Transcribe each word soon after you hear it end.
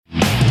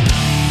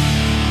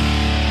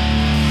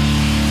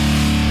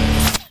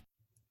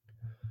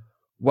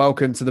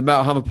Welcome to the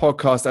Metal Hammer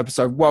Podcast,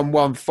 episode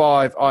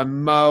 115.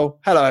 I'm Merl.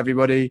 Hello,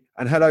 everybody,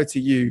 and hello to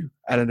you,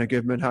 Eleanor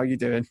Goodman. How are you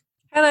doing?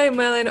 Hello,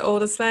 Merlin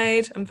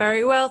Alderslade. I'm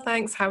very well,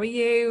 thanks. How are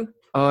you?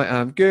 I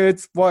am good.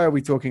 Why are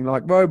we talking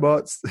like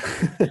robots?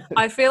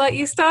 I feel like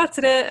you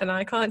started it and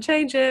I can't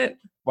change it.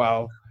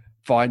 Well,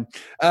 fine.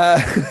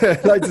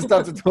 Loads of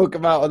stuff to talk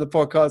about on the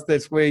podcast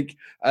this week.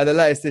 The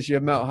latest issue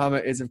of Metal Hammer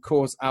is, of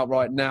course, out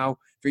right now,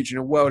 featuring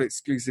a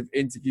world-exclusive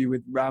interview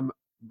with Randy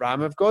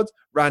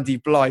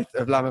Blythe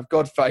of Lamb of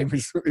God fame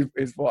is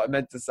what I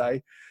meant to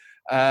say.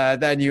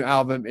 Their new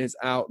album is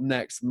out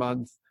next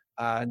month,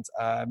 and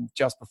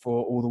just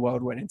before all the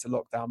world went into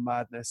lockdown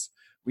madness,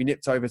 we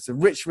nipped over to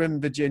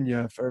Richmond,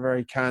 Virginia for a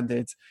very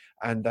candid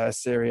and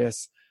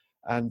serious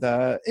and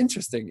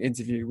interesting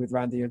interview with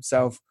Randy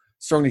himself.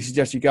 Strongly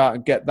suggest you go out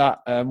and get that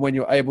when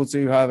you're able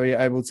to, however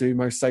you're able to,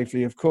 most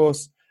safely, of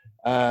course.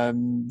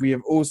 We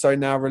have also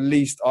now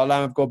released our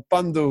Lamb of God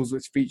bundles,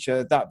 which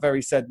feature That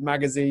Very Said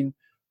magazine,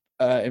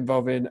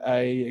 involving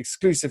a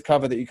exclusive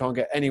cover that you can't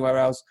get anywhere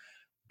else,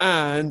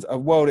 and a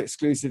world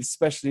exclusive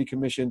specially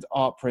commissioned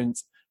art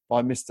print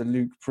by Mr.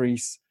 Luke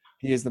Priest.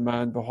 He is the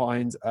man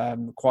behind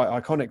quite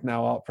iconic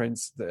now art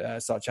prints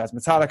such as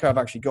Metallica. I've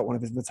actually got one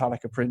of his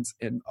Metallica prints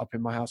up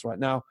in my house right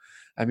now.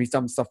 He's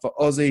done stuff for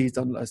Ozzy. He's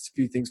done a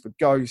few things for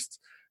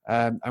Ghost.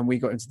 And we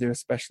got him to do a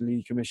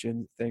specially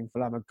commissioned thing for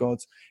Lamb of God.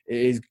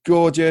 It is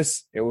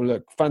gorgeous. It will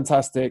look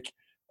fantastic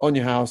on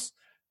your house.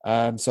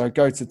 So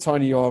go to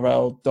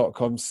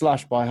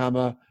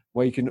tinyurl.com/buyhammer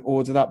where you can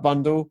order that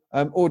bundle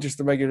or just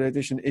the regular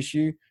edition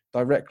issue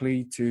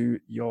directly to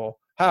your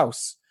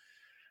house.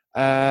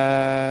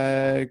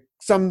 I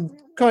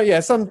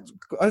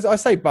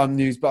say bum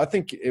news, but I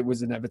think it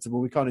was inevitable.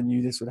 We kind of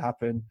knew this would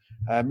happen.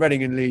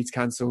 Reading and Leeds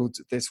cancelled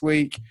this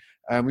week.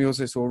 We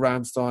also saw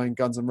Rammstein,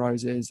 Guns N'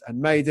 Roses and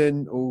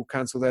Maiden all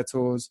cancel their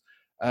tours.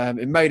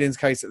 In Maiden's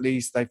case, at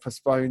least, they've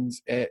postponed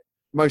it.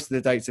 Most of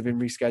the dates have been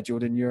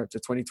rescheduled in Europe to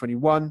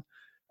 2021.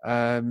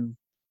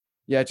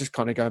 Just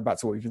kind of going back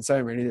to what we've been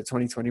saying, really, that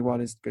 2021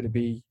 is going to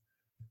be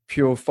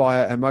pure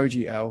fire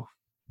emoji L.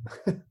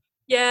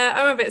 Yeah,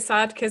 I'm a bit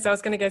sad because I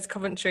was going to go to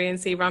Coventry and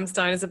see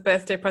Rammstein as a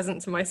birthday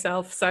present to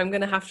myself. So I'm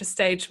going to have to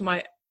stage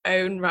my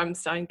own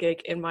Rammstein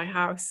gig in my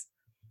house.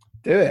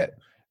 Do it.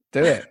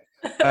 I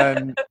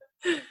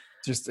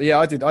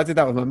did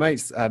that with my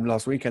mates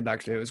last weekend.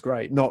 Actually, it was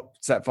great. Not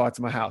set fire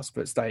to my house,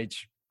 but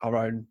stage our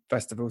own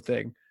festival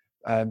thing.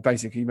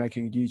 Basically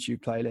making a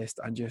YouTube playlist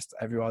and just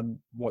everyone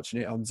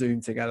watching it on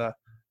Zoom together.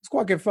 It's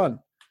quite good fun.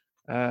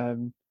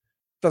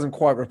 Doesn't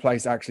quite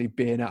replace actually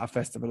being at a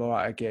festival or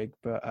at a gig,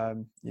 but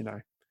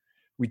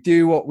we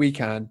do what we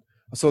can.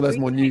 I saw there's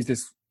more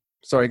news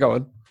sorry, go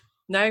on.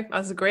 No, I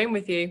was agreeing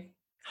with you.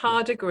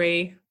 Hard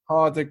agree.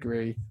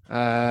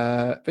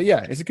 But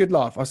yeah, it's a good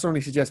laugh. I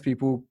strongly suggest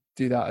people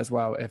do that as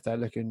well if they're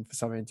looking for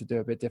something to do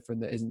a bit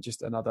different that isn't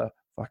just another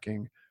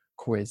fucking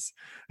quiz.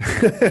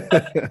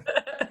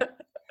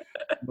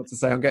 Not to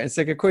say I'm getting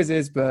sick of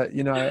quizzes, but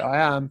I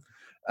am.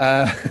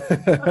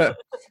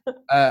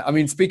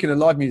 Speaking of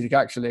live music,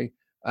 actually,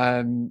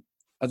 I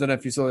don't know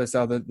if you saw this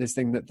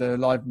thing that the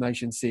Live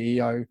Nation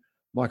CEO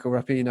Michael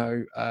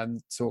Rapino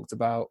talked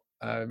about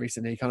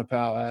recently. He kind of put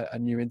out a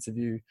new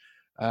interview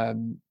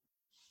that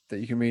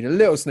you can read a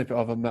little snippet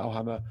of on Metal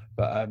Hammer,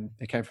 but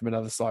it came from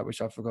another site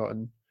which I've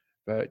forgotten.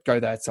 But go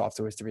there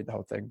afterwards to read the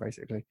whole thing,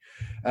 basically.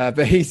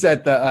 But he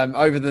said that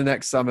over the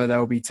next summer there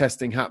will be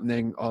testing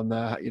happening on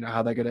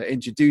how they're going to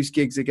introduce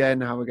gigs again,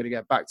 how we're going to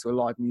get back to a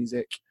live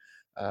music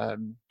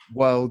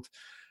world.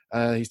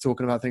 He's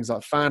talking about things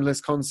like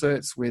fanless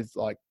concerts with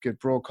like good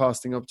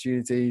broadcasting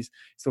opportunities.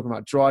 He's talking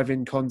about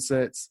drive-in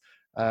concerts,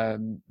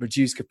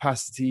 reduced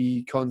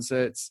capacity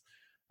concerts.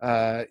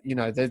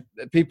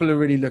 People are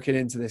really looking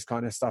into this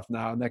kind of stuff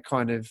now, and they're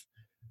kind of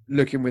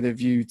looking with a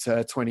view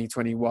to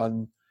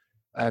 2021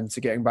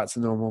 to getting back to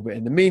normal. But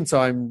in the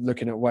meantime,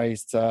 looking at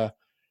ways to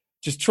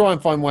just try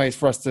and find ways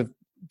for us to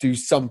do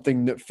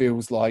something that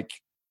feels like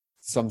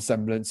some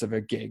semblance of a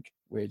gig,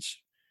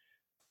 which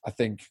I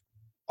think,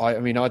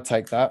 I'd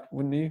take that,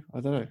 wouldn't you?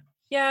 I don't know.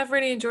 Yeah, I've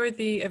really enjoyed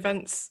the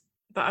events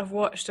that I've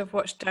watched. I've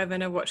watched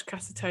Devon, I've watched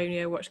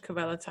Catatonia, watched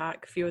Cavell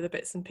Attack, a few other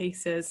bits and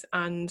pieces,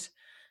 and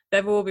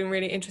they've all been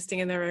really interesting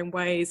in their own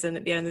ways. And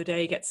at the end of the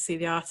day, you get to see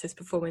the artists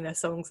performing their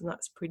songs, and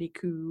that's pretty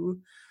cool.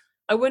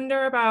 I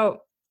wonder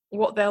about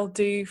what they'll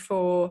do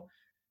for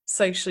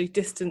socially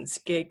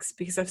distanced gigs,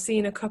 because I've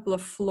seen a couple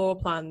of floor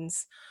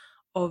plans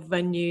of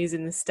venues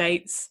in the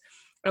States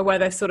where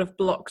they've sort of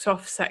blocked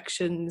off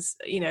sections,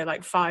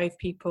 like 5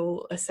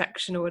 people a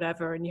section or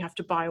whatever, and you have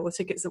to buy all the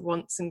tickets at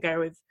once and go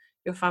with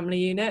your family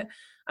unit.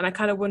 And I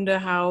kind of wonder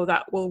how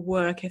that will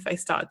work if they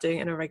start doing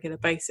it on a regular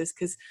basis,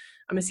 because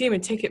I'm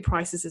assuming ticket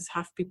prices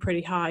have to be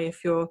pretty high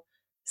if you're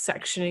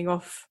sectioning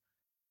off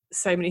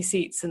so many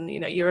seats and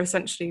you're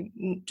essentially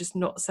just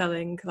not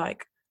selling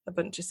like a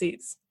bunch of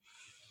seats.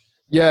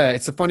 Yeah,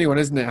 it's a funny one,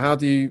 isn't it? How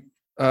do you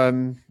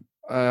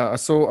I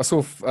saw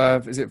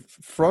is it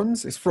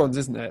Franz? It's Franz,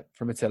 isn't it,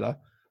 from Attila?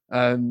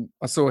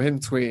 I saw him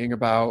tweeting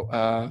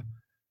about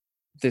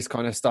this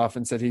kind of stuff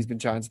and said he's been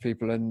chatting to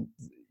people, and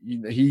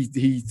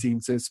he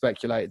seemed to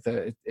speculate that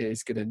it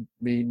is going to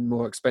mean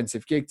more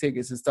expensive gig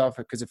tickets and stuff,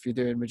 because if you're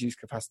doing reduced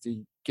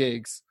capacity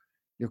gigs,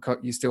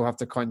 you still have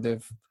to kind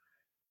of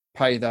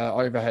pay the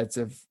overheads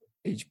of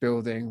each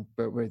building,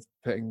 but with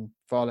putting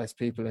far less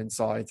people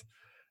inside.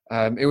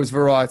 It was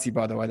Variety,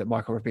 by the way, that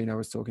Michael Rapino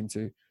was talking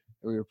to,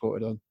 that we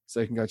reported on. So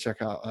you can go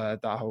check out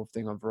that whole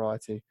thing on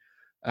Variety.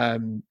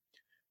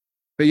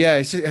 But yeah,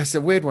 it's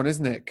a weird one,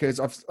 isn't it? Because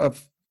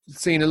I've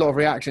seen a lot of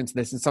reaction to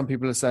this, and some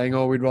people are saying,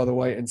 "Oh, we'd rather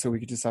wait until we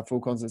could just have full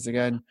concerts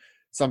again."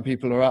 Some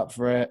people are up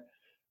for it.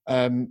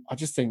 I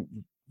just think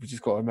we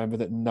just got to remember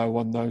that no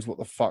one knows what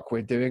the fuck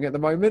we're doing at the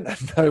moment,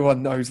 and no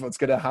one knows what's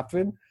going to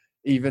happen,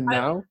 even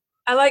now.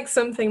 I like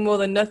something more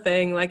than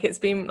nothing. Like, it's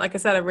been, like I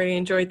said, I've really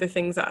enjoyed the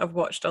things that I've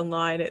watched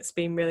online. It's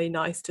been really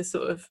nice to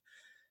sort of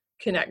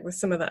connect with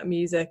some of that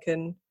music,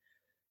 and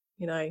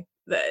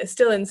it's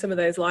still in some of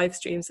those live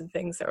streams and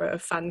things, there are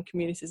fan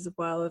communities as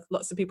well, of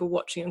lots of people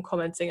watching and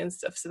commenting and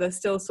stuff. So there's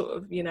still sort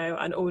of,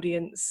 an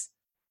audience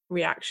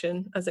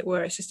reaction, as it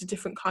were. It's just a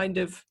different kind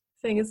of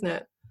thing, isn't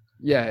it?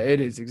 Yeah, it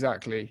is,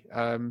 exactly.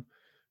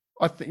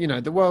 I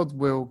think, the world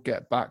will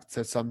get back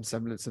to some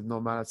semblance of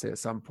normality at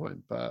some point,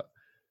 but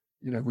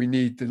we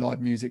need the live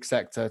music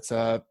sector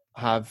to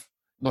have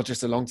not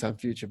just a long-term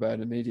future, but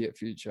an immediate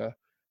future.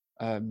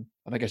 And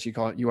I guess you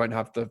won't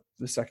have the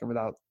second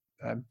without,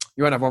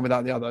 you won't have one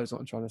without the other, is what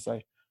I'm trying to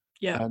say.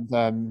 Yeah.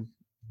 And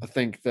I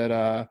think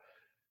that,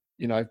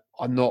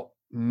 I'm not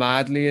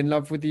madly in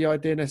love with the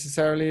idea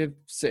necessarily of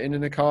sitting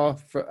in a car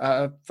at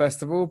a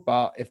festival,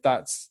 but if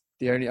that's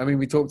the only,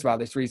 we talked about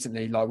this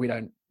recently, like, we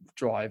don't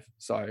drive,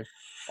 so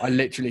I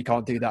literally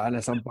can't do that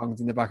unless I'm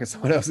bunged in the back of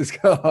someone else's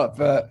car.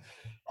 But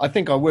I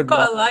think I would. I've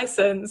got a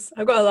license,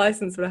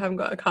 but I haven't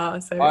got a car,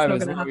 so it's not going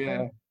to happen.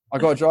 Yeah. I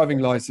got a driving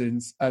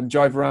license and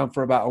drove around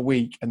for about a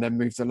week and then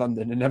moved to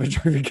London and never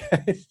drove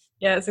again.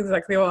 Yeah, it's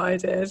exactly what I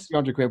did.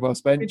 200 quid well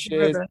spent.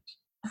 Cheers.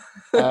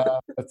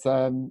 But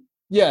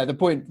the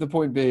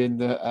point being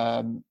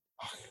that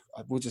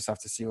we'll just have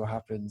to see what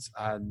happens.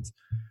 And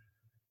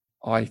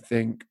I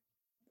think,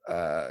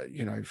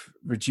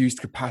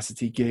 reduced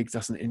capacity gigs,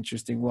 that's an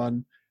interesting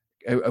one.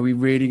 Are we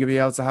really going to be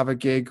able to have a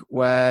gig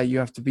where you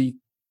have to be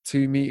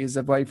 2 meters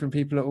away from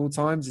people at all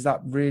times? Is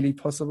that really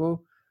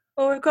possible?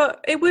 Well,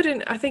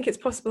 I think it's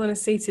possible in a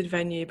seated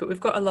venue, but we've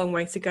got a long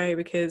way to go,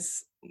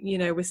 because,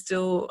 we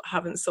still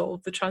haven't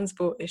solved the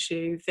transport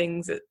issue.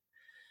 Things that,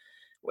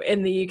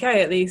 in the UK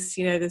at least,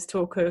 there's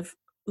talk of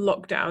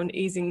lockdown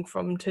easing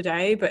from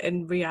today, but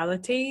in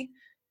reality,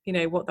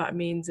 what that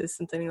means is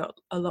something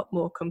a lot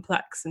more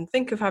complex. And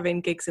think of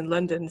having gigs in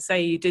London.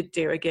 Say you did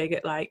do a gig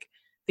at like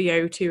the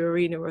O2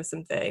 Arena or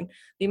something,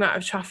 the amount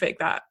of traffic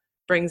that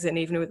brings in,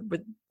 even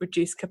with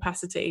reduced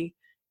capacity,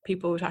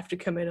 people would have to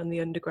come in on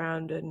the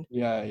underground, and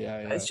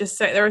it's just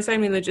there are so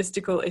many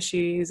logistical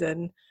issues.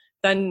 And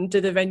then, do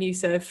the venue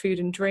serve food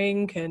and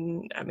drink?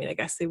 And I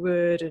guess they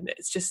would. And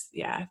it's just,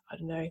 I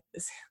don't know,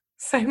 there's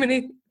so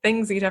many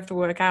things you'd have to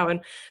work out, and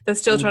they're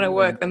still trying to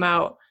work them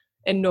out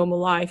in normal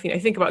life.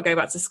 Think about going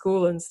back to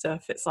school and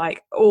stuff. It's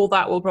like all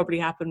that will probably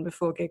happen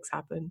before gigs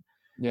happen.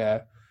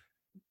 No,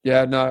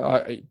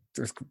 I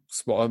just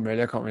spot on,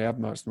 really. I can't really add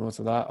much more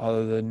to that,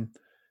 other than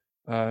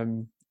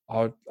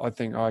I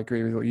think I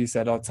agree with what you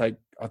said. I'll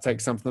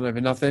take something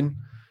over nothing.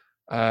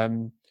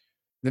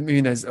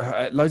 There's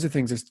loads of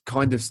things are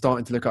kind of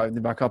starting to look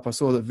opening back up. I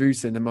saw that VU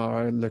Cinema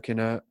are looking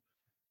at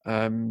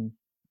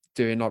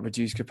doing like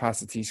reduced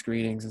capacity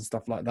screenings and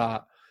stuff like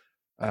that.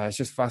 It's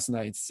just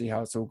fascinating to see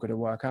how it's all going to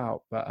work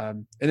out. But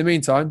in the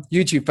meantime,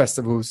 YouTube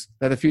festivals,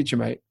 they're the future,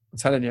 mate. I'm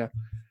telling you.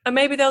 And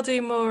maybe they'll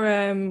do more,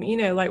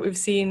 like we've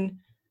seen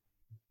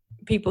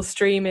people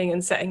streaming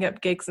and setting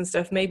up gigs and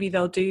stuff. Maybe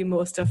they'll do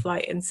more stuff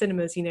like in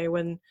cinemas,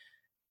 when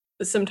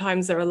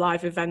sometimes there are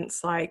live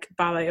events like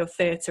ballet or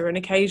theatre, and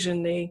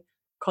occasionally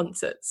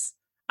concerts,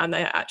 and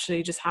they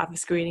actually just have a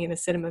screening in a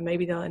cinema.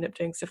 Maybe they'll end up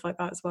doing stuff like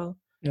that as well.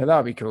 Yeah,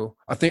 that'd be cool.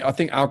 I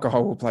think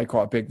alcohol will play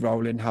quite a big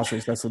role in how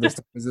successful this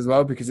is as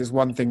well, because it's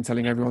one thing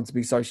telling everyone to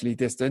be socially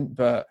distant,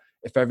 but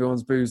if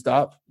everyone's boozed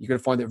up, you're going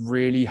to find it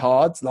really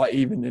hard, like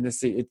even in a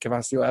seated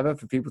capacity or whatever,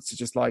 for people to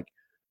just like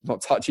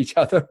not touch each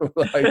other or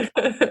like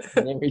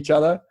near each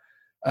other.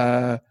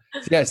 So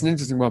yeah, it's an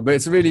interesting one, but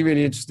it's a really,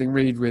 really interesting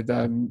read with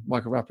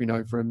Michael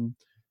Rapino from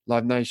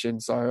Live Nation.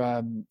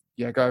 So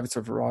go over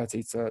to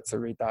Variety to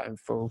read that in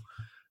full.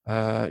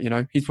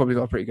 He's probably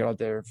got a pretty good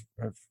idea of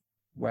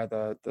where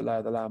the lay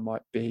of the land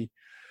might be.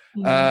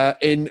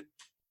 In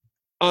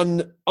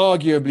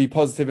unarguably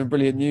positive and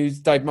brilliant news,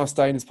 Dave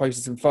Mustaine has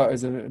posted some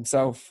photos of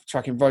himself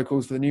tracking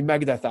vocals for the new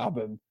Megadeth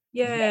album.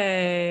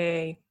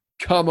 Yay!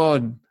 Come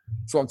on,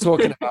 that's what I'm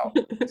talking about.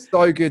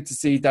 So good to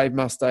see Dave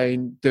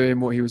Mustaine doing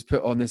what he was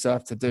put on this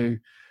earth to do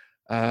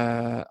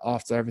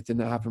after everything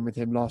that happened with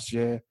him last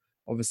year.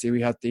 Obviously,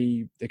 we had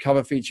the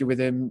cover feature with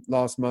him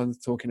last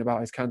month talking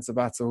about his cancer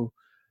battle.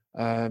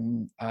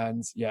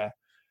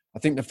 I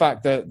think the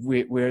fact that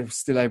we're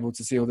still able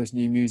to see all this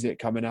new music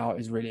coming out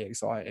is really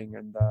exciting,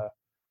 and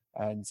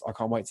I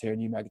can't wait to hear a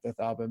new Megadeth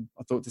album.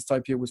 I thought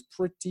Dystopia was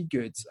pretty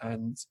good,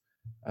 and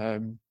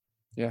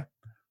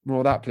more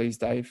of that, please,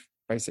 Dave.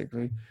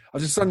 basically. I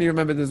just suddenly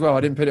remembered as well,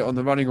 I didn't put it on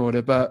the running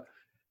order, but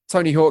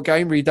Tony Hawk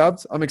game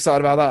redubbed. I'm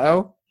excited about that,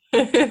 El.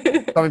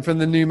 Coming from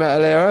the new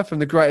metal era, from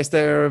the greatest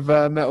era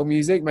of metal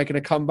music, making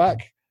a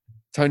comeback.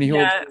 Tony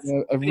Hawk's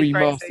a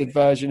remastered crazy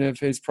version of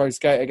his Pro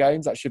Skater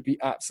games. That should be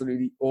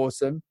absolutely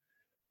awesome.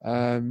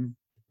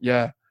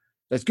 Yeah,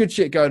 there's good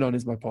shit going on,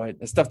 is my point.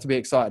 There's stuff to be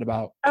excited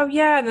about. Oh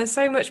yeah, and there's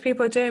so much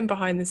people are doing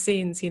behind the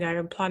scenes,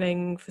 and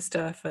planning for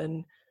stuff,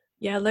 and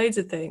loads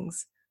of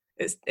things.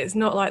 It's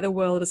not like the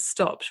world has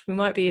stopped. We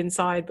might be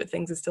inside, but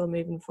things are still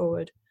moving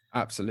forward.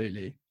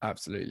 Absolutely.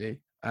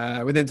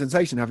 Within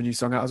Temptation have a new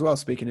song out as well.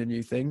 Speaking of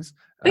new things,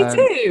 They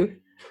do.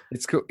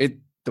 It's cool. The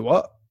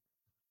what?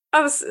 I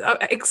was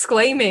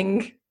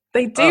exclaiming.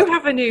 They do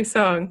have a new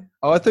song.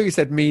 Oh, I thought you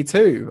said me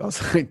too. I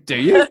was like, do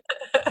you?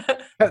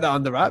 Put that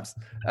under wraps.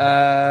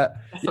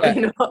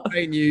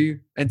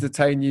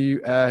 Entertain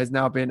You has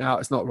now been out.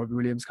 It's not a Robbie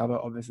Williams cover,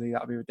 obviously.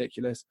 That would be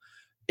ridiculous.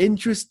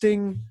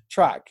 Interesting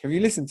track. Have you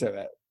listened to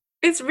it?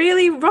 It's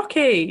really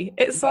rocky.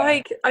 It's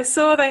like, I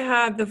saw they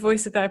had the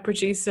voice of their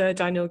producer,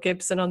 Daniel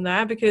Gibson, on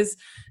there, because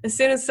as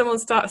soon as someone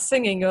starts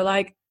singing, you're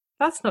like,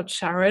 that's not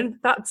Sharon,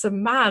 that's a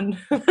man.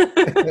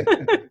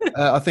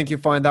 I think you'll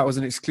find that was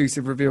an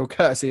exclusive reveal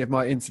courtesy of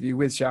my interview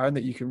with Sharon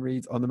that you can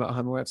read on the Metal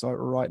Hammer website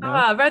right now.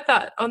 I read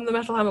that on the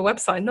Metal Hammer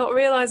website, not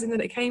realising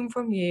that it came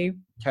from you.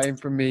 Came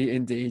from me,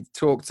 indeed.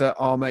 Talked to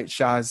our mate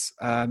Shaz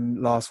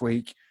last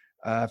week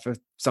for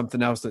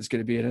something else that's going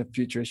to be in a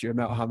future issue of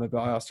Metal Hammer, but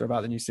I asked her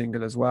about the new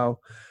single as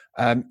well.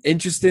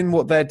 Interesting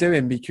what they're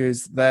doing,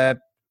 because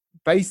they're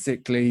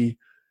basically,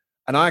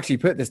 and I actually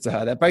put this to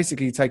her, they're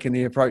basically taking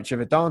the approach of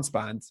a dance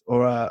band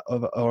or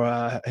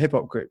a hip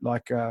hop group,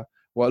 like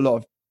what a lot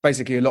of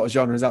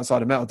genres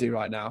outside of metal do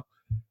right now.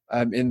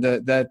 In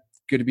that they're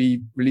going to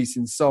be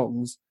releasing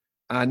songs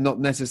and not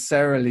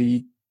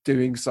necessarily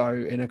doing so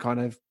in a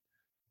kind of,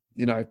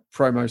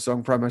 promo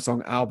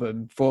song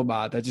album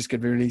format. They're just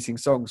going to be releasing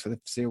songs for the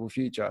foreseeable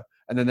future,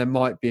 and then there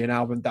might be an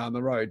album down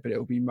the road, but it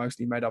will be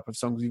mostly made up of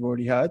songs we've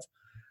already heard.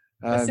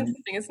 That's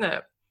interesting, isn't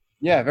it?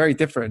 Yeah, very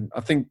different. I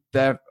think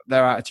their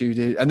attitude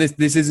is, and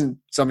this isn't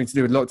something to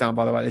do with lockdown,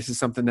 by the way. This is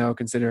something they were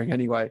considering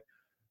anyway.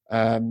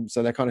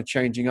 So they're kind of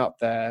changing up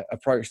their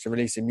approach to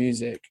releasing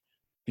music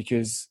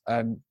because,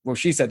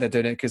 she said they're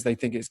doing it because they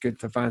think it's good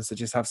for fans to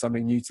just have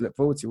something new to look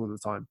forward to all the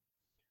time.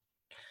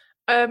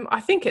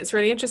 I think it's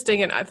really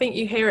interesting, and I think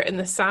you hear it in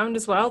the sound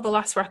as well. The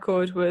last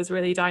record was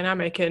really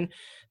dynamic, and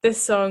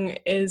this song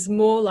is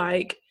more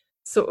like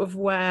sort of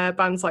where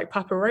bands like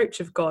Papa Roach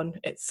have gone.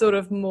 It's sort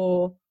of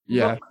more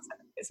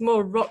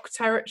rock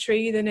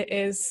territory than it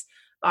is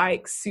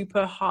like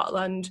super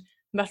heartland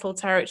metal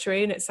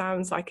territory, and it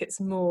sounds like it's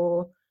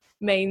more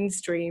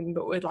mainstream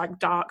but with like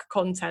dark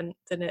content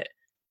than it.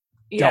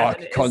 Yeah,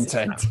 dark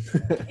content.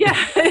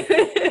 Yeah.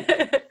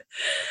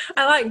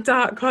 I like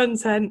dark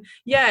content.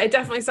 Yeah, it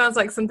definitely sounds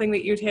like something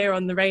that you'd hear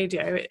on the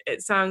radio.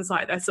 It sounds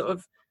like they're sort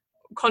of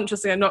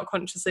consciously or not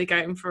consciously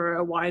going for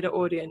a wider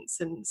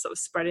audience and sort of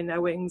spreading their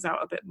wings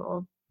out a bit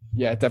more.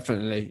 Yeah,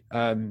 definitely.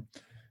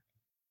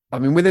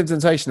 Within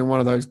Temptation are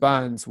one of those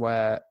bands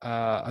where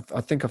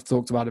I think I've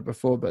talked about it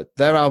before, but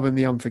their album,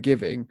 The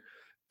Unforgiving,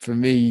 for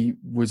me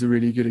was a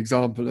really good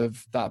example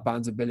of that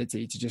band's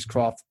ability to just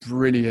craft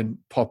brilliant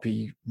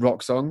poppy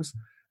rock songs.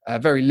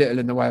 Very little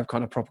in the way of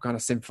proper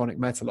symphonic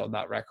metal on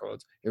that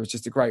record. It was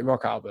just a great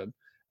rock album.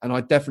 And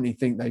I definitely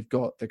think they've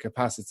got the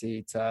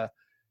capacity to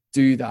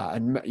do that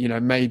and,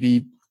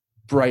 maybe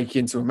break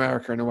into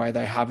America in a way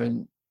they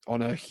haven't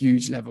on a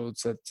huge level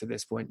to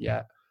this point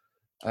yet.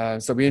 So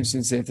it'll be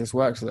interesting to see if this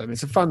works for them.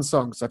 It's a fun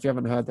song, so if you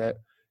haven't heard it,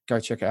 go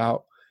check it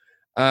out.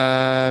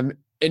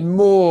 In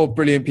more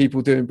brilliant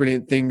people doing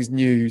brilliant things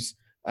news,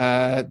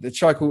 the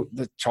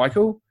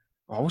Chicle.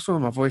 Oh, what's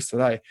wrong with my voice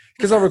today?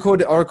 Because I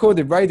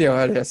recorded radio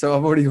earlier, so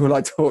I've already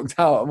talked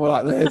out. I'm all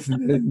like this.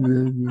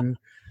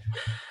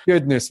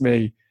 Goodness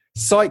me.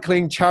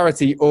 Cycling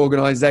charity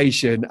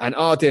organisation and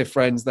our dear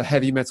friends, the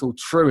heavy metal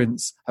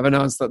truants, have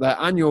announced that their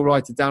annual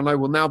ride to download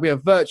will now be a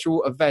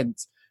virtual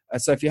event.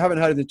 So if you haven't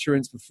heard of the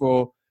truants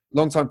before,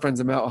 longtime friends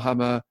of Metal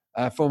Hammer,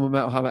 former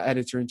Metal Hammer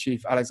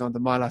editor-in-chief Alexander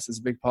Milas is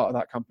a big part of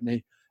that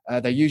company.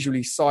 They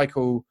usually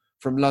cycle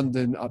from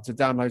London up to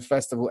Download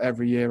Festival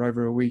every year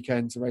over a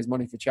weekend to raise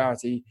money for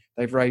charity.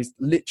 They've raised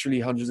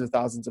literally hundreds of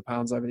thousands of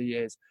pounds over the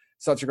years.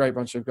 Such a great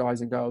bunch of guys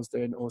and girls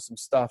doing awesome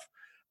stuff.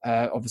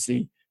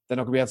 Obviously, they're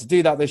not going to be able to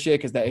do that this year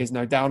because there is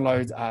no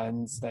download,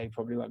 and they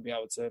probably won't be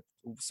able to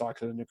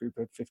cycle in a group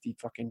of 50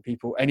 fucking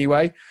people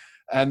anyway.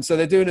 So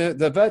they're doing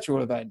the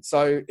virtual event.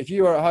 So if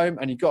you are at home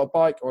and you've got a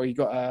bike, or you've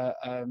got a,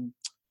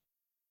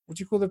 what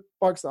do you call the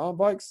bikes that aren't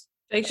bikes?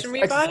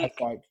 Stationary bike?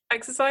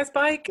 Exercise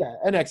bike? Yeah,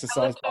 an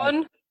exercise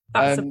bike.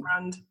 That's a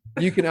brand.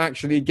 You can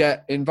actually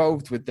get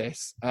involved with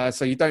this.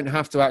 So you don't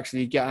have to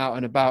actually get out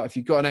and about. If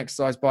you've got an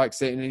exercise bike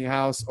sitting in your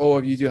house, or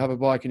if you do have a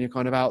bike and you're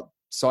kind of out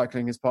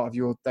cycling as part of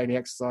your daily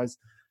exercise,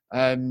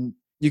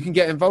 you can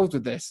get involved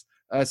with this.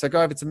 So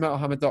go over to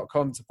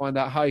metalhammer.com to find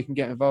out how you can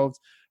get involved.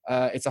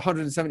 It's a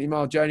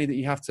 170-mile journey that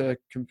you have to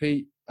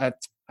complete.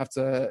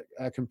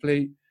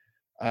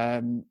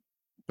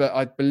 but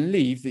I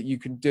believe that you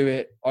can do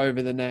it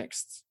over the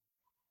next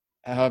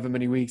however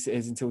many weeks it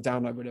is until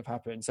download would have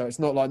happened. So it's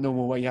not like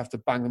normal where you have to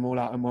bang them all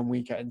out in one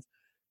weekend.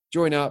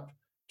 Join up,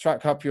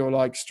 track up your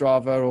like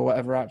Strava or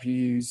whatever app you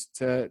use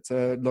to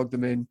log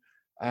them in,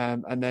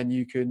 and then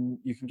you can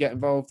get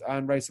involved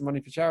and raise some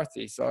money for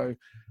charity. So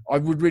I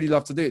would really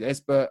love to do this,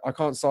 but I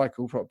can't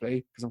cycle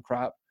properly because I'm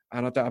crap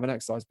and I don't have an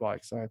exercise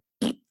bike. So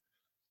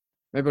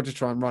maybe I'll just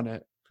try and run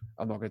it.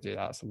 I'm not going to do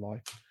that. That's a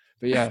lie.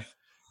 But yeah,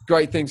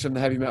 great things from the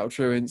Heavy Metal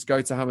Truants.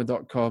 Go to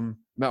hammer.com,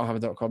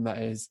 metalhammer.com that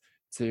is,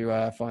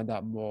 to find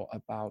out more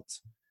about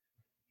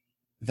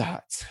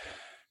that.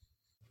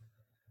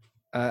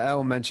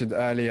 Elle mentioned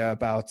earlier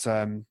about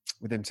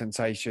Within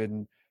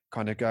Temptation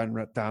kind of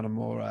going down a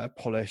more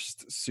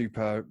polished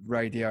super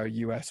radio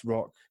US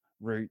rock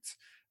route.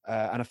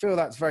 And I feel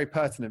that's very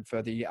pertinent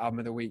for the album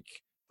of the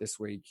week this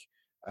week,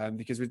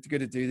 because we're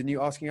going to do the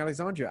new Asking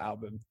Alexandria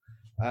album.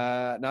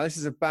 Now, this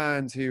is a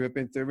band who have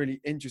been through a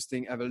really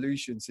interesting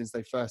evolution since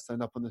they first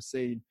turned up on the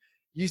scene.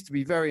 Used to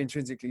be very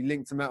intrinsically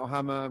linked to Metal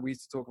Hammer. We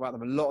used to talk about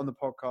them a lot on the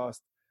podcast.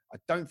 I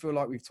don't feel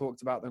like we've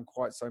talked about them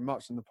quite so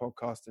much on the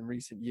podcast in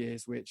recent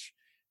years, which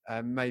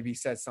maybe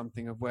says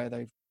something of where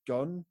they've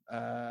gone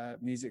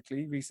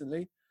musically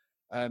recently.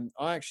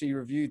 I actually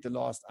reviewed the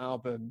last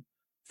album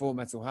for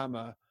Metal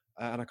Hammer,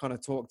 and I kind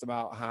of talked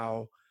about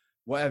how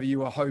whatever you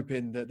were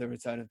hoping that the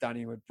return of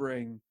Danny would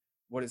bring,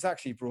 what it's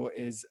actually brought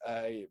is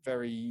a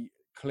very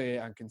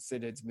clear and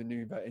considered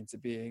maneuver into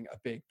being a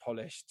big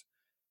polished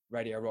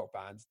radio rock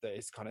band that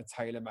is kind of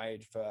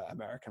tailor-made for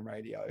American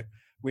radio,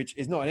 which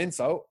is not an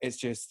insult. It's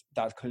just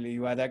that's clearly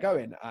where they're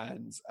going,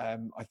 and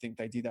I think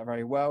they do that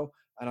very well.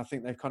 And I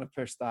think they've kind of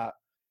pushed that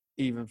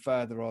even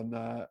further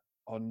on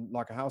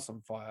Like a House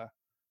on Fire.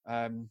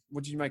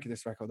 What did you make of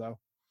this record, though?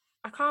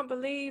 I can't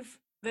believe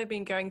they've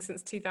been going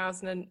since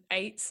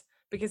 2008,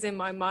 because in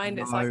my mind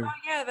it's like, oh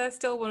yeah, they're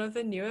still one of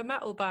the newer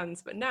metal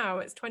bands, but now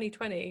it's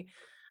 2020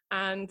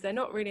 and they're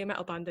not really a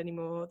metal band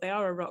anymore. They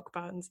are a rock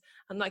band.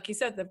 And like you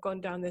said, they've gone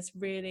down this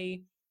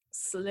really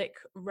slick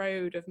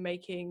road of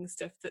making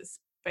stuff that's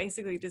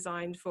basically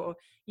designed for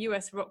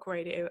US rock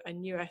radio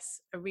and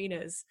US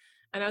arenas.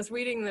 And I was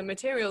reading the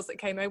materials that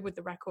came out with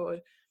the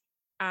record,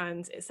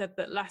 and it said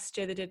that last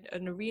year they did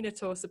an arena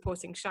tour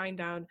supporting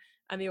Shinedown,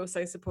 and they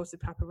also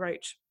supported Papa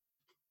Roach.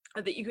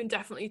 And that you can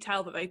definitely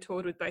tell that they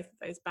toured with both of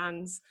those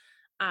bands.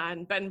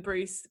 And Ben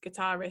Bruce,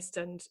 guitarist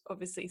and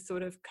obviously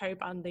sort of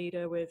co-band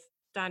leader with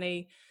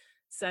Danny,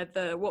 said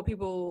that what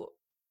people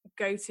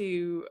go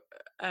to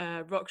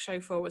a rock show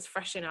for was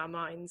fresh in our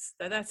minds.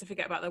 They're there to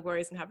forget about their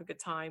worries and have a good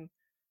time.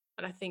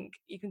 And I think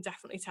you can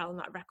definitely tell on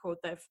that record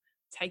they've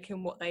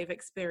taken what they've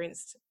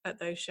experienced at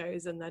those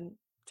shows and then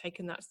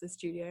taken that to the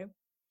studio.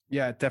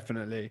 Yeah,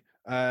 definitely.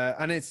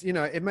 And it's,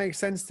 it makes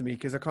sense to me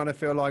because I kind of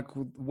feel like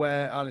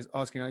where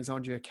Asking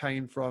Alexandria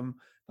came from,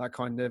 that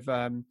kind of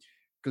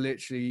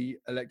glitchy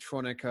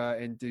electronica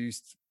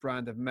induced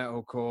brand of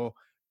metalcore,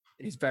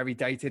 is very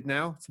dated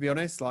now, to be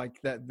honest. Like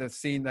the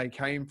scene they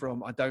came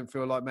from, I don't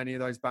feel like many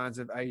of those bands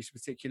have aged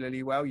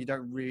particularly well. You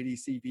don't really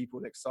see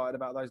people excited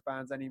about those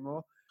bands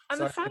anymore. And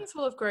the fans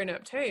will have grown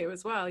up too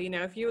as well.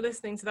 If you were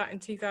listening to that in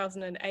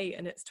 2008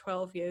 and it's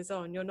 12 years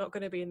on, you're not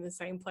going to be in the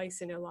same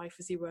place in your life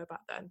as you were back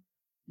then.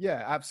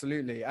 Yeah,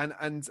 absolutely. And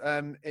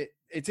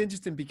it's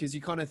interesting because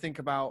you kind of think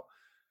about,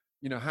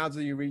 how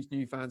do you reach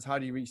new fans? How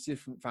do you reach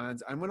different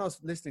fans? And when I was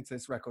listening to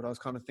this record, I was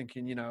kind of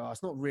thinking,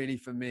 it's not really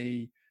for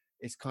me.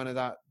 It's kind of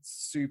that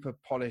super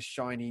polished,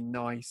 shiny,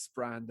 nice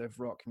brand of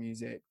rock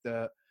music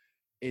that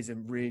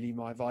isn't really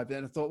my vibe.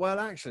 Then I thought, well,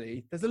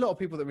 actually, there's a lot of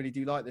people that really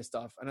do like this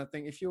stuff. And I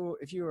think if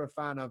you're a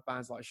fan of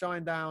bands like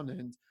Shinedown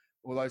and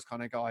all those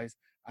kind of guys,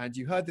 and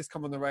you heard this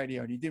come on the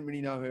radio and you didn't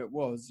really know who it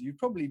was, you'd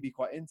probably be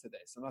quite into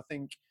this. And I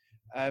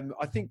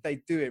think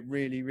they do it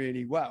really,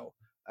 really well.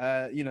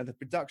 The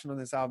production on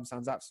this album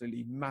sounds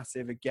absolutely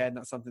massive. Again,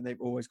 that's something they've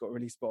always got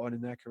really spot on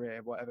in their career,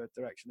 whatever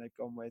direction they've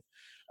gone with.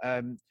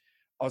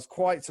 I was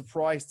quite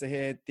surprised to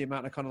hear the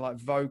amount of kind of like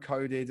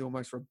vocoded,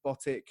 almost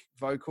robotic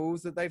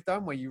vocals that they've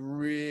done, where you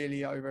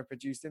really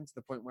overproduce them to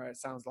the point where it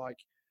sounds like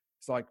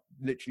it's like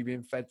literally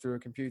being fed through a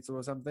computer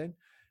or something.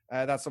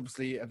 That's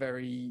obviously a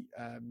very,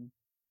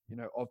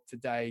 of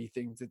today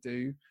thing to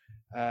do.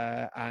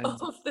 And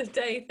of the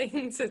day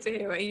thing to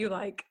do. Are you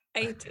like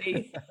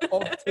 80?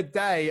 Of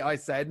today, I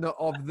said, not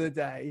of the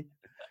day,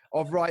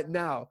 of right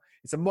now.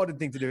 It's a modern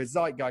thing to do. It's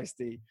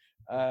zeitgeisty.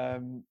 I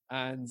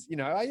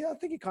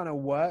think it kind of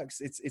works.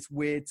 It's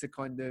weird to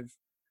kind of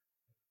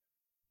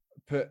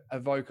put a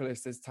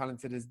vocalist as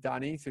talented as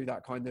Danny through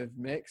that kind of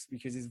mix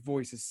because his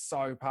voice is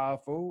so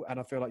powerful, and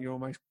I feel like you're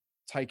almost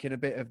taking a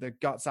bit of the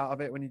guts out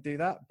of it when you do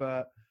that.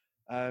 But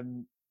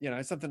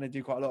it's something they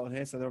do quite a lot on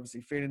here, so they're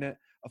obviously feeling it.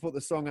 I thought the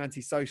song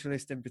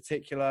Anti-Socialist in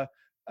particular,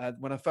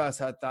 when I first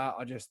heard that,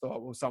 I just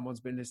thought, well,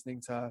 someone's been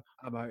listening to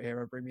Ammo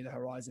Era, Bring Me the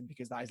Horizon,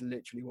 because that is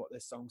literally what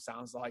this song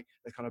sounds like.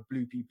 There's kind of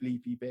bloopy,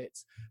 bleepy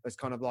bits. There's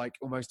kind of like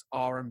almost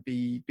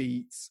R&B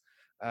beats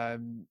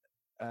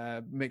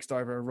mixed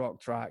over a rock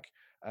track.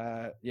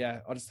 I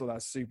just thought that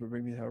was super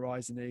Bring Me the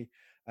Horizon-y.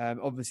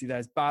 Obviously,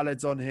 there's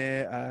ballads on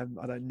here.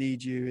 I Don't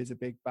Need You is a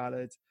big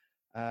ballad.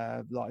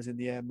 Light is in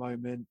the Air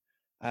moment.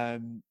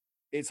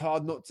 It's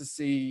hard not to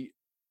see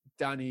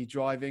Danny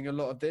driving a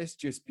lot of this,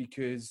 just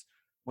because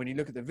when you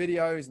look at the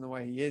videos and the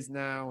way he is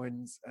now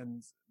and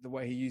the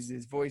way he uses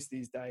his voice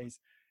these days,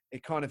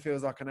 it kind of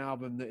feels like an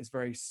album that is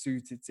very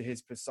suited to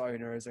his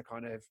persona as a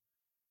kind of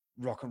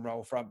rock and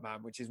roll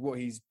frontman, which is what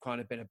he's kind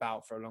of been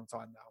about for a long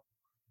time now.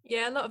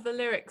 Yeah, a lot of the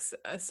lyrics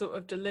are sort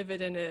of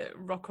delivered in a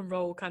rock and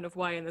roll kind of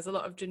way, and there's a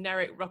lot of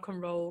generic rock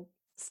and roll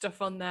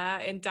stuff on there.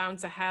 In Down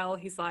to Hell,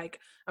 he's like,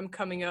 I'm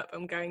coming up,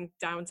 I'm going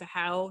down to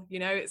hell. You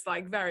know, it's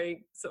like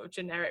very sort of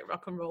generic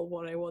rock and roll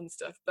 101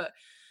 stuff. But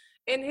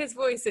in his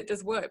voice, it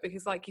does work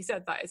because, like you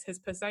said, that is his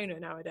persona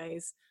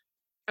nowadays.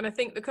 And I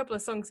think the couple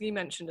of songs you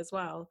mentioned as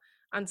well,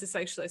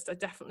 Anti-Socialist, I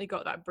definitely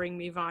got that Bring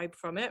Me vibe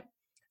from it.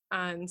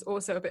 And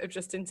also a bit of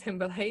Justin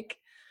Timberlake.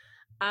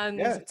 Yeah,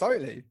 And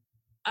totally.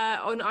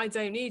 on I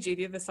Don't Need You,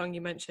 the other song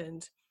you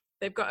mentioned,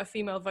 they've got a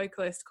female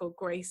vocalist called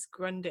Grace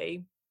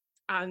Grundy.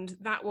 And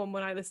that one,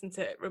 when I listened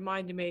to it,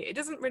 reminded me, it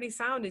doesn't really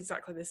sound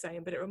exactly the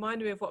same, but it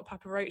reminded me of what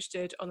Papa Roach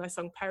did on their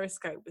song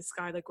Periscope with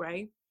Skylar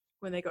Grey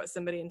when they got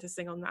somebody in to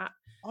sing on that.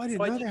 I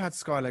didn't know they had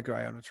Skylar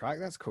Grey on a track.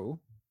 That's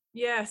cool.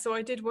 Yeah, so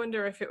I did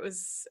wonder if it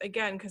was,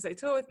 again, because they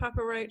toured with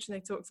Papa Roach and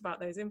they talked about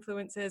those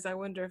influences, I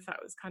wonder if that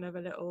was kind of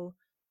a little,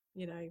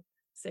 you know,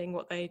 seeing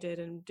what they did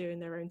and doing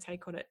their own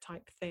take on it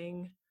type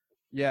thing.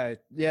 Yeah,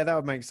 that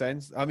would make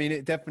sense. I mean,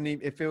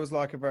 it feels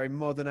like a very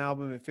modern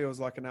album. It feels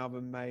like an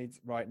album made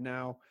right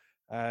now.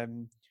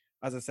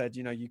 As I said,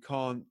 you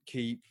can't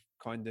keep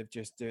kind of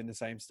just doing the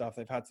same stuff.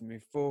 They've had to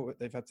move forward.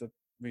 They've had to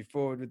move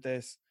forward with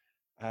this,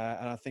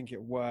 and I think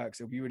it works.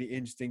 It'll be really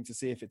interesting to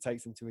see if it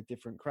takes them to a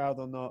different crowd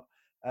or not.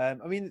 I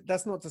mean,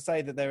 that's not to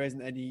say that there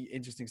isn't any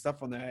interesting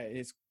stuff on there.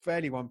 It's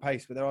fairly one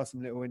pace, but there are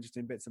some little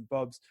interesting bits and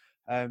bobs.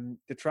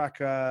 The track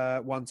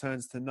One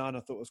Turns to None I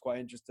thought was quite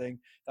interesting.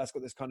 That's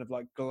got this kind of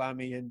like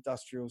glammy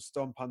industrial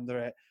stomp under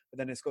it, but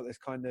then it's got this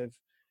kind of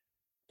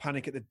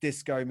Panic at the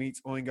Disco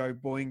meets Oingo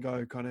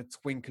Boingo kind of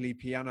twinkly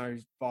piano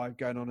vibe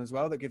going on as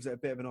well. That gives it a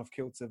bit of an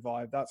off-kilter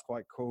vibe. That's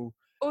quite cool.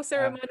 Also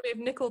reminded me of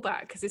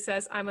Nickelback because it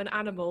says, I'm an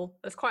animal.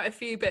 There's quite a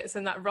few bits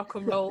in that rock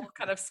and roll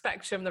kind of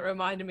spectrum that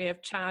reminded me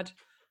of Chad.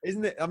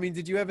 Isn't it? I mean,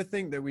 did you ever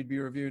think that we'd be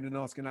reviewing an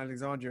Asking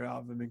Alexandria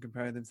album and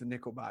comparing them to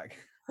Nickelback?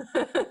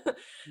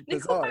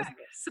 Nickelback,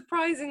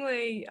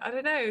 surprisingly, I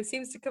don't know,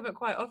 seems to come up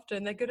quite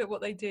often. They're good at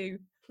what they do.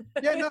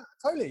 Yeah, no,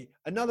 totally.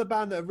 Another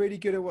band that are really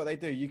good at what they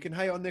do. You can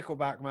hate on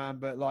Nickelback, man,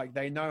 but like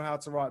they know how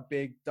to write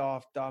big,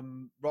 daft,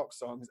 dumb rock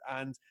songs,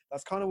 and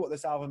that's kind of what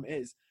this album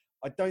is.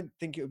 I don't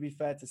think it would be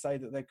fair to say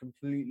that they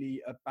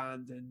completely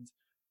abandoned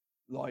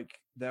like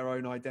their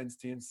own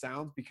identity and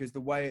sound, because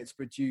the way it's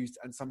produced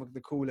and some of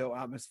the cool little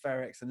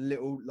atmospherics and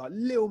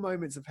little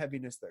moments of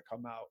heaviness that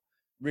come out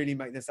really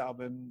make this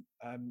album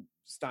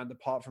stand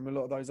apart from a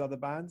lot of those other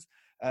bands.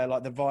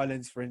 Like the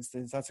Violence, for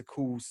instance, that's a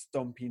cool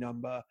stompy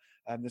number.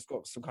 That's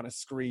got some kind of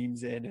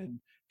screams in and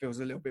feels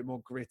a little bit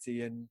more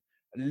gritty and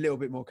a little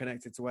bit more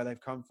connected to where they've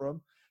come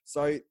from.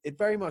 So it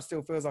very much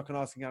still feels like an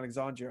Asking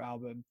Alexandria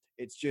album.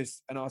 It's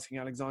just an Asking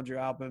Alexandria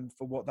album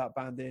for what that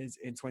band is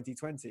in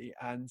 2020.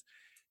 And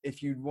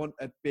if you want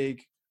a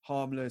big,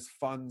 harmless,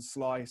 fun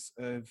slice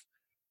of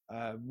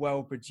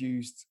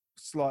well-produced,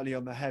 slightly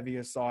on the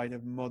heavier side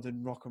of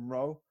modern rock and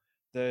roll,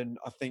 then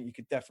I think you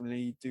could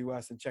definitely do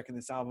worse than checking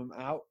this album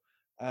out.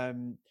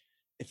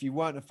 If you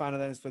weren't a fan of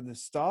theirs from the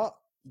start,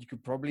 you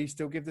could probably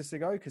still give this a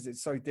go because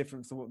it's so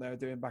different to what they were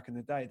doing back in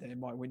the day that it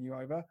might win you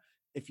over.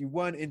 If you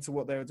weren't into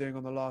what they were doing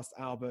on the last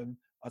album,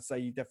 I'd say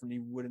you definitely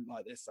wouldn't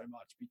like this so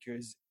much,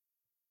 because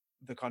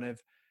the kind of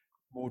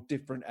more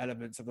different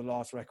elements of the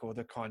last record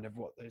are kind of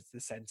what is the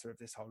center of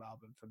this whole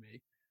album for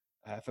me,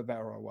 for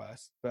better or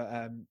worse.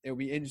 But it'll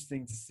be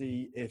interesting to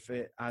see if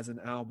it, as an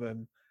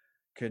album,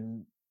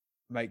 can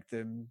make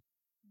them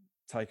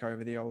take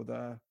over the old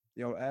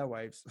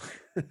airwaves.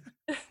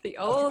 The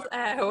old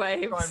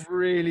airwaves. Trying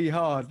really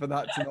hard for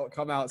that to not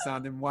come out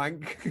sounding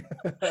wank.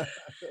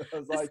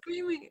 The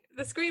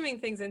screaming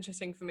thing's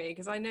interesting for me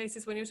because I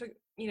noticed when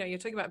you're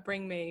talking about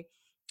Bring Me,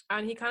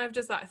 and he kind of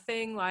does that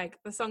thing like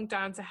the song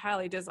Down to Hell,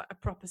 he does like a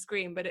proper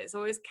scream, but it's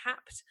always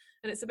capped,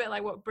 and it's a bit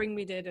like what Bring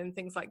Me did and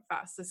things like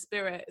that. So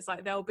Spirit, it's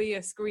like there'll be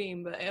a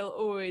scream, but it'll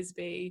always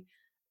be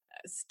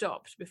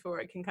stopped before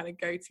it can kind of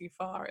go too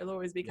far. It'll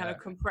always be kind of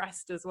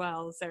compressed as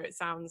well, so it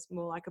sounds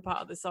more like a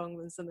part of the song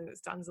than something that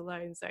stands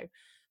alone. So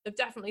they've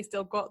definitely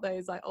still got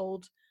those like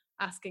old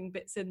Asking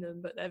bits in them,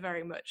 but they're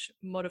very much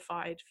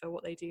modified for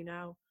what they do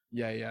now.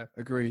 Yeah,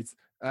 agreed.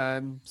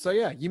 So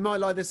yeah, you might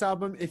like this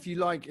album if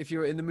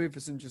you're in the mood for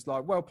some just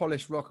like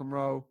well-polished rock and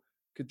roll.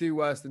 Could do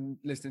worse than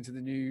listening to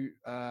the new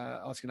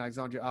Asking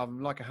Alexandria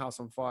album, Like a House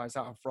on Fire. It's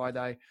out on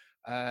Friday.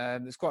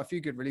 There's quite a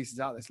few good releases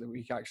out this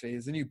week, actually.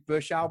 There's a new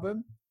Bush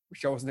album,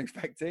 which I wasn't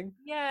expecting.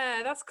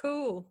 Yeah, that's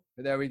cool.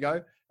 But there we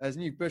go. There's a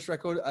new Bush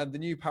record, and the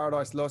new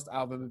Paradise Lost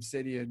album,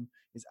 Obsidian,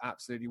 is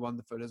absolutely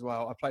wonderful as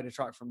well. I played a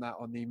track from that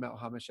on the Metal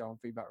Hammer show on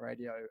Feedback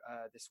Radio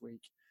this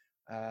week.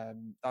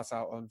 That's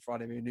out on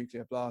Friday via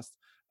Nuclear Blast.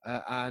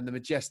 And the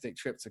Majestic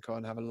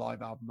Triptychon have a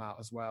live album out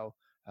as well.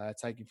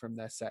 taken from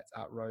their set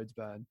at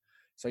Roadburn.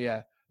 So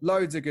yeah,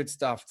 loads of good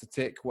stuff to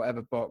tick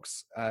whatever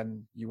box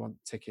you want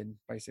ticking,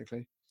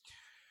 basically.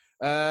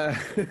 I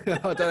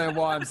don't know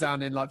why I'm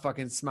sounding like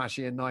fucking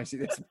smashy and nicey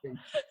this week.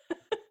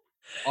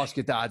 Ask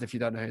your dad if you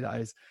don't know who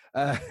that is.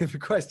 For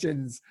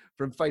questions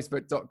from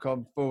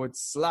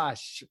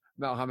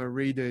facebook.com/Metal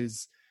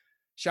readers.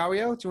 Shall we,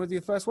 El? Do you want to do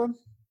the first one?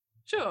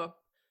 Sure.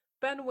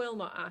 Ben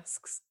Wilmot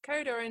asks,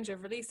 Code Orange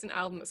have released an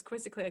album that's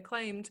critically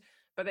acclaimed,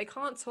 but they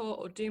can't tour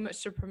or do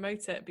much to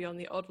promote it beyond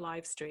the odd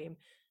live stream.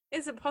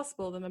 Is it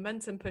possible the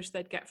momentum push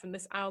they'd get from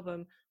this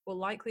album will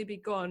likely be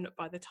gone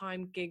by the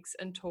time gigs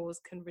and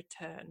tours can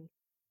return?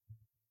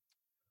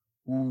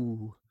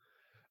 Ooh.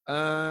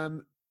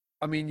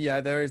 I mean,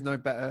 yeah, there is no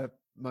better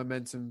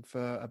momentum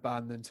for a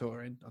band than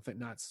touring. I think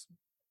that's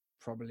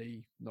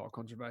probably not a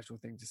controversial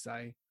thing to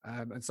say.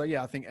 And so,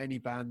 yeah, I think any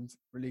band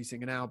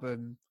releasing an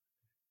album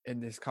in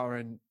this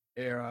current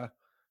era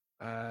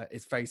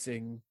is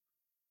facing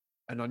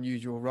an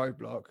unusual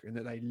roadblock in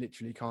that they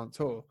literally can't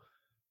tour.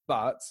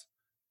 But,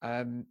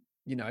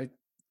 you know,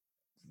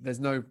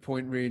 there's no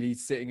point really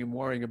sitting and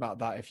worrying about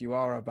that if you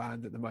are a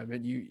band at the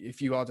moment.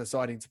 If you are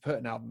deciding to put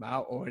an album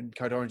out, or in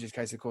Code Orange's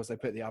case, of course, they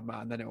put the album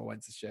out and then it all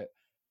went to shit.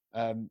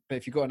 But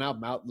if you've got an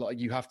album out, like,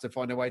 you have to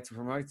find a way to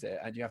promote it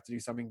and you have to do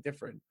something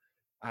different.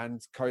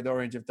 And Code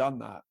Orange have done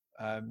that.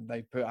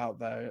 They put out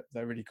their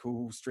really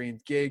cool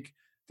streamed gig.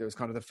 That was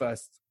kind of the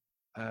first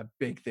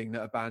big thing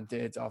that a band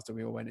did after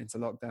we all went into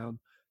lockdown.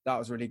 That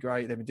was really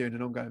great. They've been doing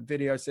an ongoing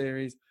video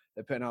series.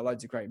 They're putting out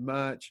loads of great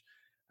merch.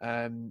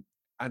 And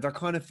I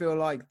kind of feel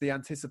like the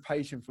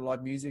anticipation for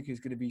live music is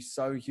going to be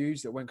so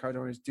huge that when Code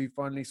Orange do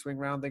finally swing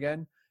round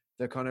again,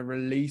 the kind of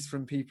release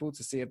from people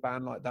to see a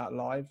band like that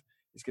live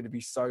is going to be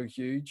so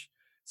huge.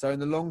 So in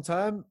the long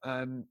term,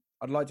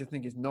 I'd like to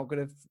think it's not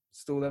going to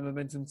stall their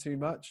momentum too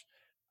much.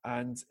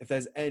 And if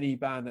there's any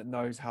band that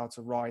knows how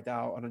to ride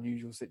out an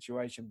unusual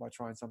situation by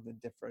trying something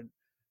different,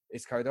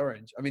 it's Code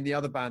Orange. I mean, the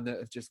other band that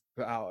have just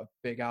put out a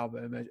big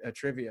album, a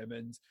Trivium,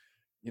 and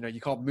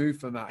you can't move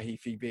from Matt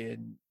Heafy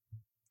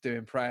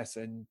doing press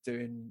and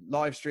doing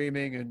live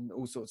streaming and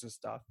all sorts of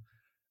stuff.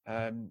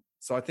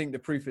 So I think the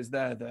proof is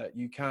there that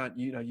you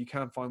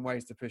can find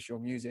ways to push your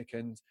music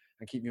and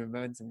keep your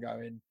momentum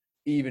going,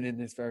 even in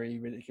this very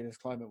ridiculous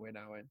climate we're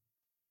now in.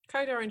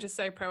 Code Orange is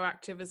so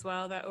proactive as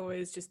well. They're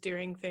always just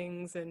doing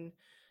things and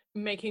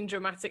making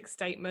dramatic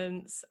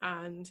statements,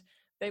 and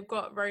they've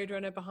got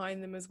Roadrunner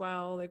behind them as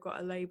well. They've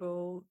got a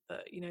label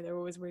that, they're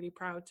always really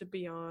proud to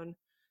be on.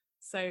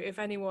 So if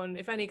any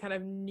kind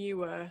of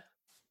newer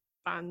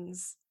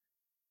bands,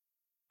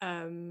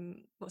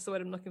 what's the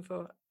word I'm looking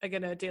for, are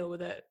going to deal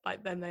with it,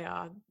 then they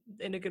are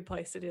in a good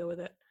place to deal with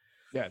it.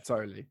 Yeah,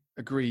 totally.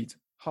 Agreed.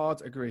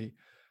 Hard agree.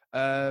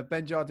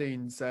 Ben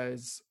Jardine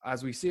says,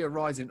 as we see a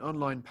rise in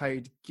online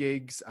paid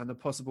gigs and the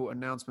possible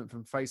announcement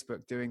from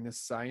Facebook doing the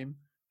same,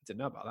 I didn't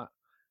know about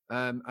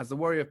that. As the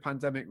worry of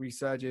pandemic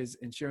resurges,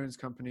 insurance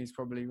companies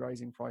probably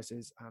raising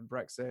prices and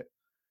Brexit.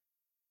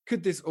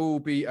 Could this all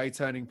be a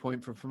turning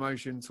point for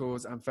promotion,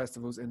 tours and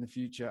festivals in the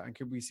future? And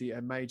could we see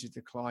a major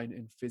decline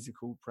in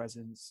physical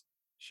presence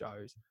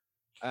shows?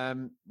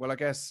 Well, I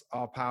guess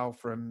our pal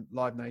from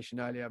Live Nation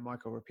earlier,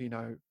 Michael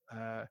Rapino,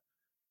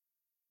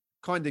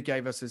 kind of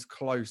gave us as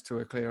close to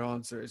a clear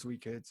answer as we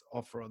could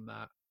offer on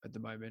that at the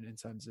moment in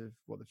terms of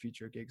what the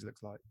future of gigs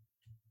looks like.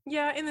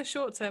 Yeah, in the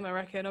short term, I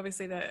reckon,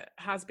 obviously there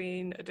has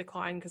been a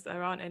decline because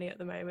there aren't any at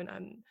the moment,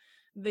 and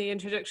the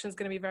introduction is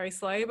going to be very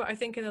slow. But I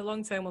think in the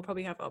long term, we'll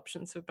probably have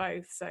options for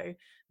both. So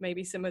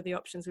maybe some of the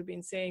options we've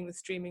been seeing, the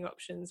streaming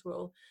options,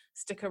 will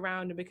stick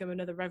around and become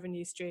another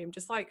revenue stream,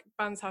 just like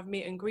bands have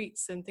meet and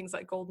greets and things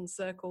like golden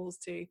circles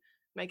to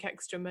make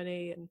extra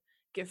money and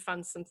give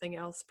fans something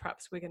else.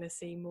 Perhaps we're going to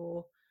see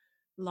more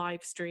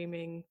live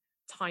streaming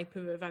type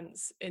of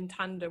events in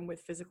tandem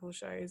with physical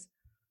shows.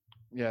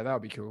 Yeah, that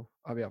would be cool.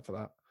 I'll be up for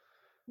that.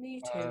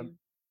 Me too.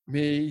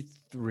 Me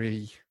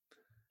three.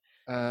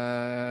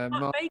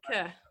 Matt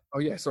Baker. Oh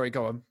yeah, sorry,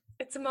 go on.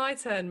 It's my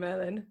turn,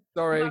 Merlin.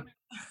 Sorry.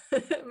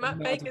 Matt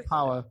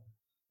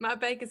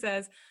Baker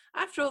says,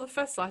 after all the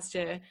fuss last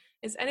year,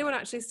 is anyone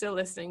actually still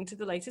listening to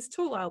the latest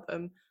Tool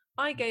album?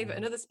 I gave it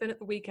another spin at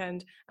the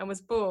weekend and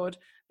was bored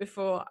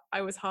before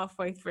I was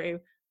halfway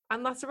through.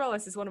 And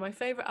Lateralus is one of my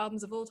favourite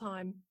albums of all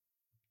time.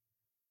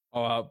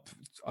 Oh,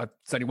 there's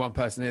only one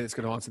person here that's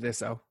going to answer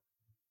this, El.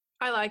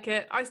 I like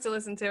it. I still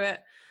listen to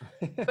it.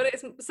 But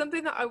it's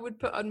something that I would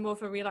put on more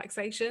for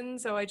relaxation.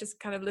 So I just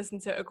kind of listen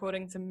to it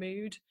according to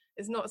mood.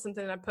 It's not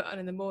something I put on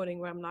in the morning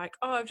where I'm like,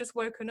 oh, I've just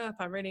woken up.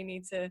 I really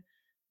need to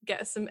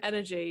get some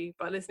energy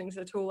by listening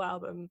to the Tool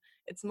album.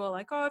 It's more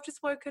like, oh, I've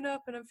just woken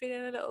up and I'm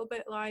feeling a little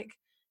bit like,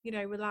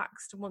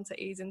 relaxed and want to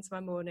ease into my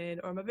morning,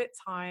 or I'm a bit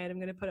tired. I'm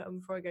going to put it on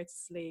before I go to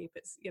sleep.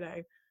 It's,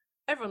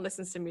 everyone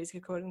listens to music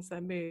according to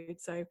their mood.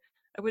 So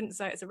I wouldn't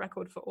say it's a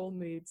record for all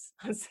moods.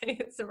 I'd say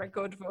it's a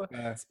record for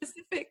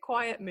specific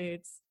quiet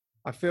moods.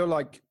 I feel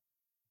like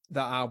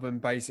that album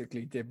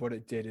basically did what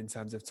it did in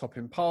terms of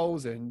topping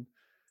polls, and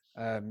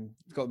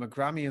got them a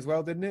Grammy as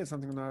well, didn't it?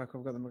 Something like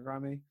I've got them a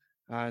Grammy,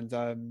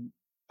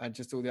 and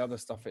just all the other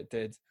stuff it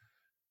did.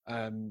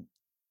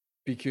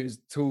 because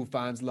Tool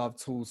fans love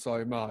Tool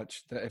so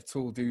much that if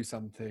Tool do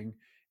something,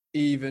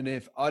 even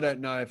if I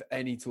don't know if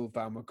any Tool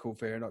fan would call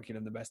Fear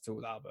Inoculum the best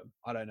Tool album.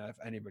 I don't know if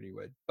anybody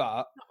would,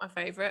 but Not my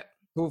favourite.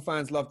 Tool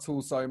fans love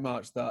Tool so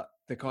much that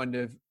the kind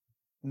of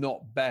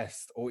not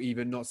best or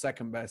even not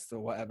second best or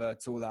whatever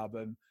Tool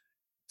album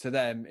to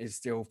them is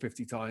still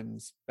 50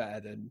 times better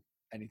than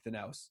anything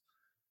else.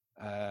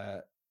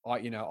 I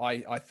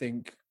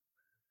think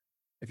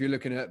if you're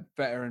looking at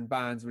veteran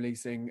bands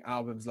releasing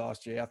albums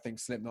last year, I think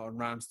Slipknot and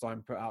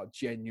Rammstein put out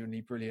genuinely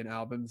brilliant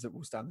albums that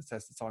will stand the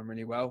test of time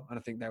really well. And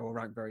I think they will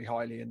rank very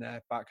highly in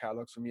their back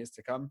catalogues from years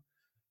to come.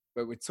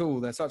 But with Tool,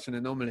 they're such an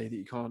anomaly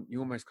that you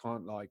almost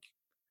can't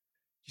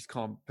just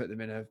can't put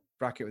them in a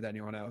bracket with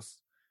anyone else,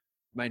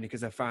 mainly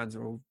because their fans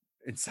are all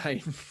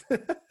insane.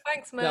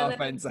 Thanks, No Merlin.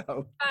 offense,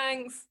 Al.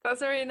 Thanks.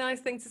 That's a really nice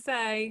thing to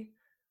say.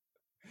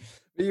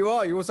 But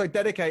you're also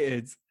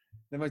dedicated.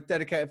 The most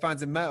dedicated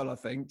fans in metal, I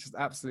think, just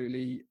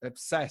absolutely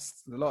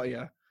obsessed. A lot of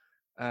you.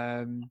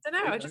 I don't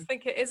know. I just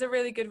think it is a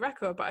really good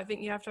record, but I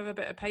think you have to have a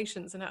bit of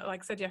patience. And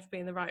like I said, you have to be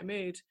in the right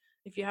mood.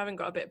 If you haven't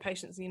got a bit of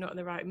patience and you're not in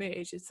the right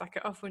mood, you'd sack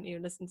it off, wouldn't you,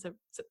 and listen to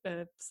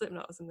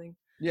Slipknot or something.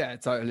 Yeah,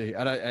 totally.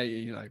 And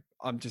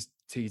I'm just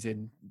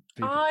teasing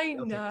people. I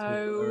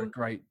know. They're a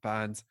great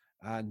band,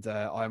 and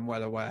I'm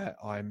well aware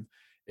I'm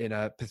in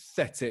a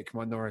pathetic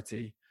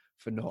minority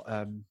for not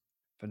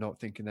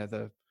thinking they're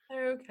the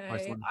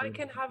okay. I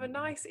can have a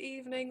nice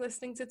evening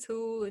listening to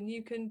Tool, and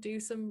you can do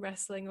some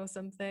wrestling or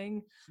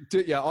something.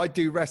 I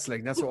do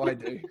wrestling. That's what I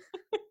do.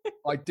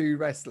 I do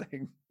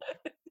wrestling.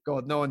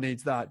 God, no one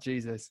needs that.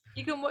 Jesus.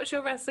 You can watch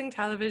your wrestling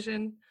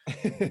television.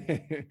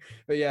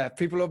 But yeah,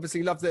 people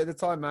obviously loved it at the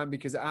time, man,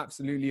 because it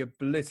absolutely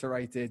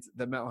obliterated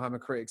the Metal Hammer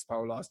Critics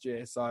poll last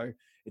year. So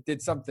it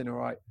did something all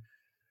right.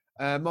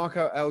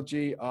 Marco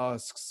LG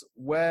asks,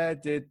 where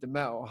did the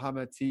Metal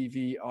Hammer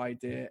TV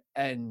idea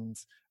end?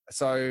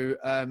 So,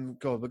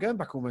 God, we're going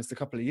back almost a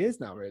couple of years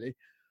now, really.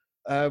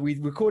 We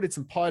recorded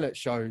some pilot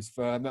shows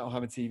for a Metal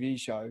Hammer TV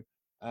show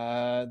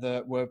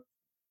that were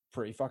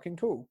pretty fucking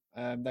cool.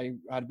 They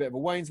had a bit of a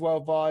Wayne's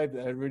World vibe. They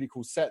had a really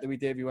cool set that we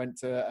did. We went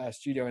to a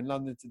studio in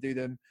London to do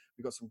them.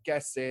 We got some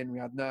guests in. We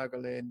had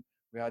Nurgle in.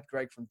 We had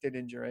Greg from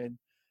Dillinger in.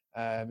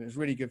 It was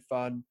really good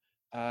fun.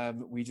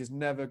 We just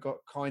never got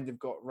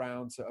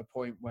round to a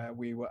point where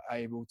we were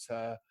able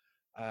to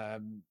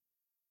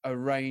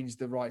arrange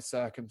the right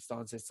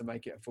circumstances to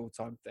make it a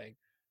full-time thing.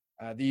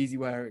 The easy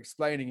way of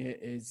explaining it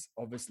is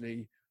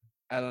obviously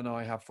Elle and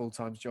I have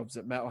full-time jobs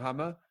at Metal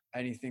Hammer.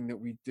 Anything that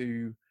we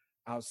do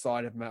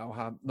outside of Metal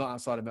Hammer, not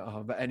outside of Metal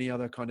Hammer, but any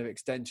other kind of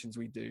extensions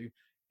we do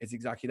is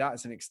exactly that.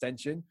 It's an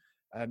extension.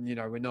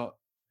 We're not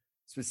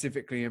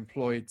specifically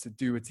employed to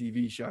do a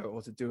TV show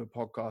or to do a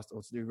podcast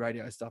or to do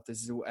radio stuff.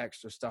 This is all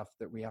extra stuff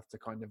that we have to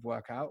kind of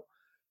work out.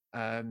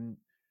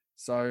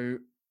 So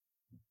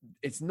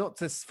it's not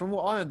just, from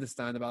what I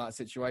understand about that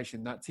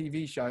situation, that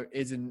TV show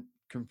isn't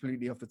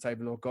completely off the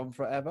table or gone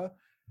forever.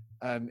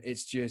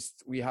 It's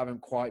just we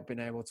haven't quite been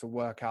able to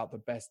work out the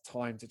best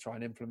time to try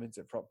and implement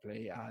it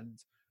properly and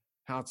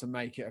how to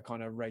make it a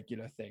kind of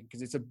regular thing,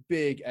 because it's a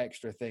big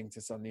extra thing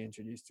to suddenly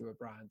introduce to a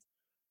brand.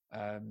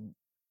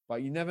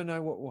 But you never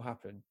know what will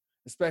happen,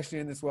 especially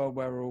in this world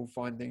where we're all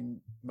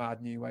finding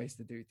mad new ways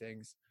to do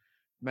things.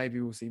 Maybe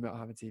we'll see Metal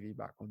Hammer TV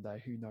back one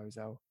day. Who knows,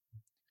 Elle?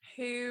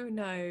 Who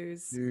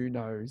knows? Who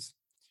knows?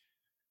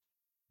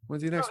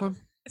 When's your next one?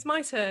 It's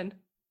my turn.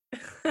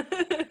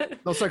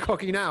 Not so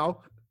cocky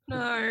now.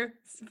 No.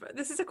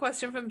 This is a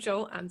question from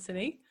Joel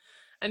Anthony.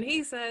 And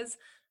he says,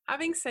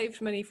 having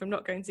saved money from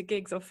not going to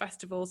gigs or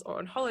festivals or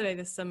on holiday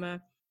this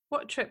summer,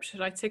 what trip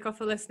should I tick off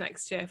the list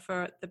next year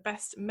for the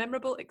best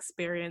memorable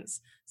experience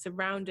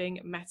surrounding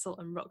metal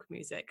and rock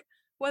music,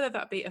 whether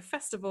that be a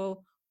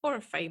festival or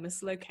a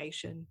famous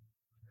location?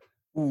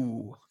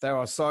 Ooh, there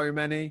are so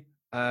many.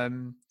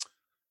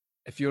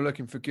 If you're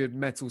looking for good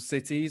metal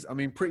cities, I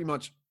mean, pretty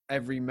much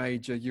every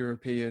major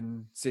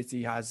European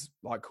city has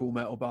like cool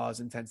metal bars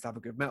and tends to have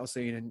a good metal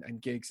scene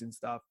and gigs and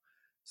stuff.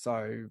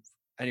 So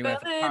anyway,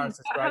 Berlin, Paris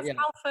is great.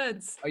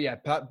 Halford's. Oh yeah,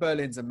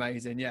 Berlin's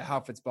amazing. Yeah,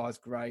 Halford's bar is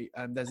great.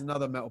 There's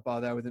another metal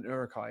bar there with an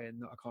Urukai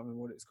in. I can't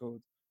remember what it's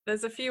called.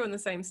 There's a few on the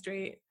same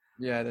street.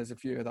 Yeah, there's a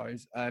few of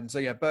those. So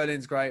yeah,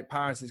 Berlin's great.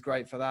 Paris is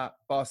great for that.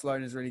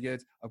 Barcelona's really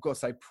good. I've got to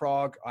say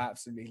Prague, I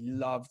absolutely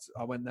loved.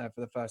 I went there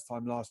for the first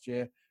time last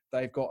year.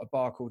 They've got a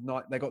bar called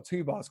They've got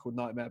two bars called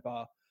Nightmare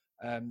Bar.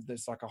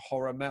 There's like a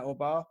horror metal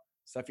bar.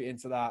 So if you're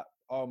into that,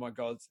 oh my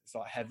God, it's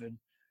like heaven.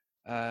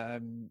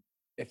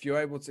 If you're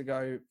able to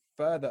go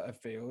further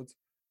afield,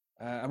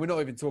 and we're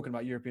not even talking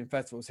about European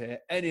festivals here,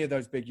 any of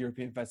those big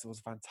European festivals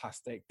are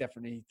fantastic.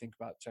 Definitely think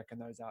about checking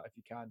those out if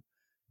you can.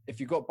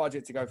 If you've got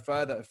budget to go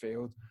further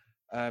afield,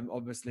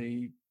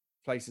 obviously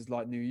places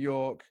like New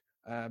York,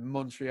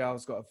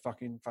 Montreal's got a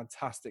fucking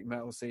fantastic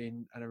metal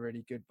scene and a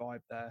really good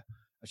vibe there.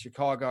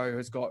 Chicago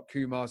has got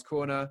Kumar's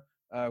Corner,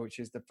 which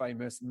is the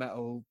famous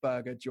metal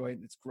burger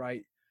joint that's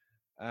great.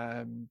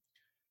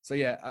 So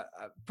yeah,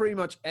 pretty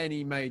much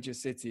any major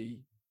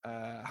city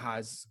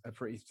has a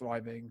pretty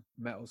thriving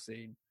metal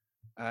scene.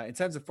 In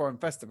terms of foreign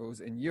festivals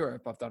in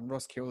Europe, I've done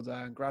Roskilde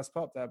and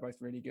Graspop. They're both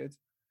really good.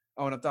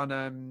 Oh, and I've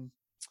done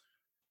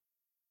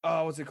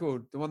what's it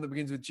called? The one that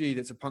begins with G.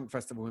 That's a punk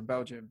festival in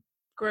Belgium.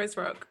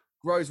 Groesrock.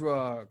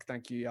 Groesrock.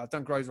 Thank you. Yeah, I've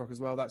done Groesrock as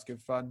well. That's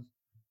good fun.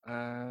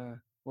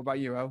 What about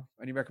you, El?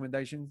 Any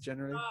recommendations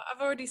generally?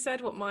 I've already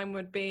said what mine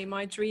would be.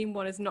 My dream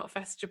one is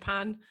Knotfest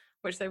Japan,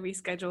 which they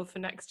rescheduled for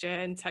next year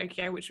in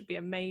Tokyo, which would be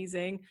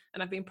amazing.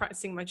 And I've been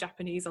practicing my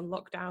Japanese on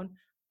lockdown.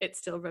 It's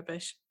still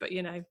rubbish, but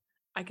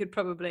I could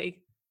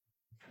probably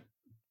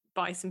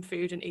buy some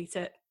food and eat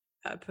it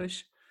at a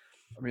push.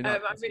 I mean,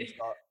 that's a good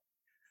start.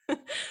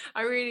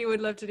 I really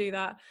would love to do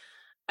that.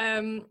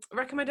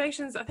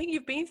 Recommendations, I think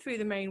you've been through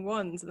the main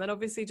ones, and then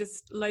obviously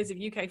just loads of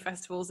UK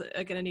festivals that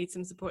are going to need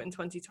some support in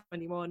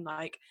 2021,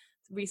 like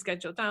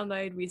rescheduled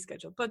Download,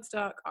 rescheduled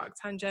Bloodstock, Arc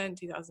Tangent,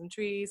 2000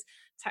 Trees,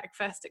 Tech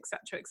Fest,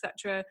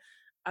 etc.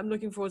 I'm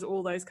looking forward to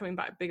all those coming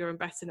back bigger and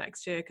better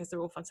next year because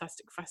they're all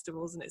fantastic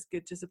festivals, and it's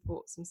good to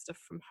support some stuff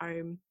from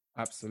home.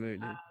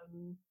 Absolutely.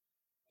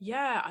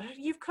 Yeah,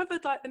 you've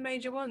covered like the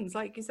major ones.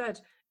 Like you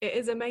said, it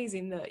is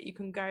amazing that you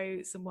can go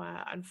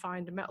somewhere and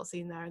find a metal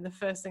scene there. And the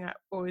first thing I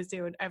always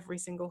do on every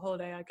single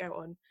holiday I go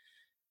on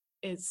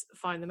is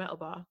find the metal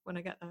bar when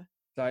I get there.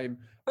 Same.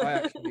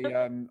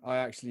 I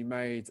actually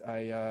made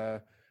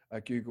a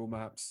Google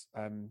Maps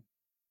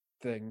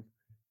thing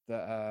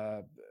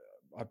that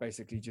I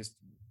basically just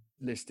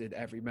listed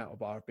every metal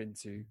bar I've been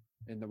to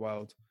in the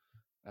world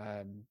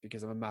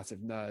because I'm a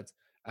massive nerd.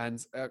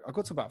 And I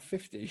got to about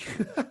 50.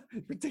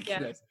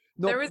 Ridiculous.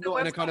 Yeah.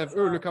 Not in a kind of,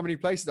 look how many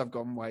places I've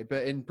gone away,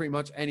 but in pretty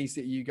much any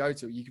city you go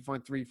to, you can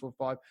find 3, 4,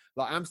 5.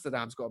 Like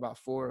Amsterdam's got about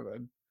 4 of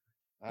them.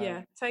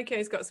 Yeah,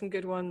 Tokyo's got some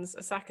good ones.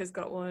 Osaka's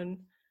got one.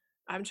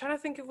 I'm trying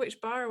to think of which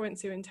bar I went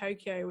to in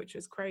Tokyo, which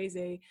was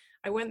crazy.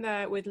 I went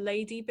there with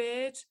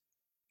Ladybeard,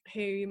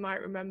 who you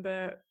might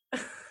remember.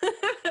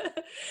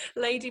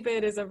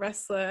 Ladybeard is a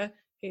wrestler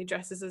who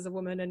dresses as a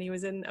woman, and he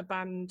was in a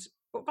band.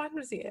 What band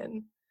was he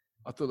in?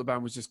 I thought the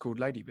band was just called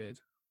Ladybeard.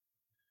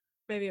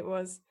 Maybe it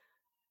was.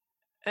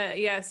 So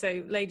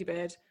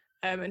Ladybeard.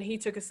 And he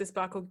took us this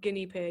bar called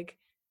Guinea Pig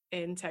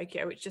in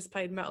Tokyo, which just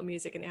played metal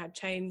music, and it had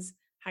chains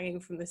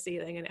hanging from the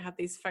ceiling, and it had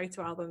these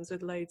photo albums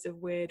with loads of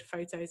weird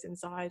photos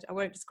inside. I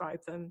won't describe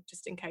them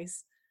just in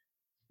case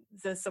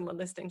there's someone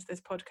listening to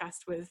this podcast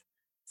with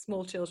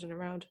small children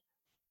around.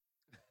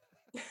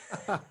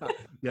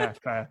 Yeah,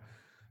 fair.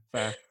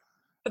 But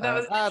that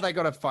was they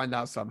got to find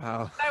out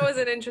somehow. That was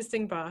an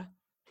interesting bar.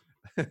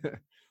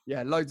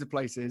 Yeah, loads of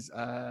places.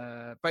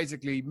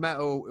 Basically,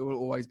 metal, it will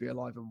always be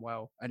alive and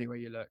well anywhere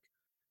you look,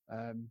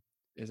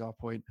 is our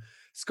point.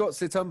 Scott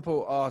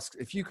Situmple asks,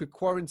 if you could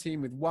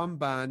quarantine with one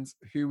band,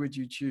 who would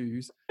you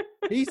choose?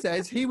 He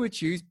says he would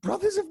choose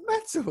Brothers of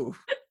Metal.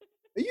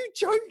 Are you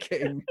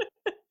joking?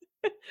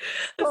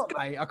 Not,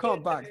 mate, I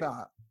can't back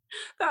that.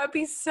 That would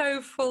be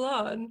so full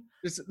on.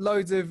 Just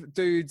loads of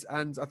dudes,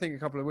 and I think a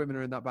couple of women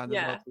are in that band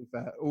as well, to be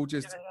fair. All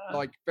just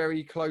like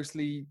very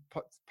closely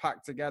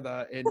packed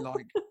together in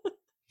like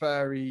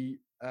furry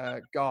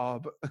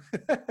garb.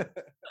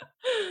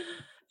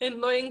 In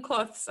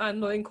loincloths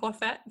and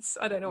loinclothettes.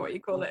 I don't know what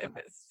you call it if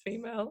it's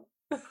female.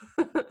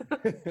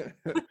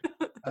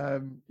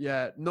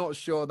 Yeah, not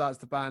sure that's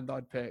the band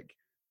I'd pick.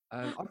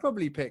 I'd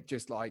probably pick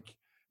just like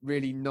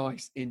really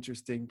nice,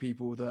 interesting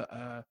people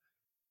that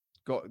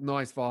got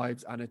nice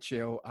vibes and a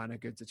chill and are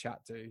good to chat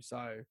to.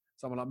 So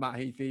someone like Matt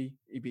Heafy,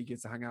 he'd be good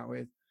to hang out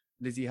with.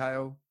 Lizzie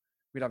Hale,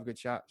 we'd have a good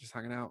chat just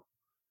hanging out.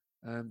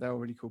 They're all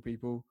really cool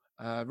people.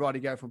 Roddy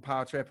Gale from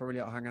Power Trip, I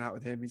really like hanging out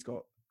with him. He's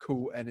got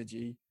cool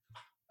energy.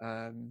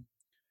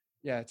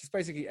 Yeah, just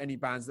basically any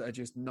bands that are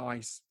just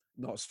nice,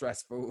 not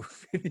stressful,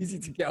 easy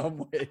to get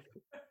on with.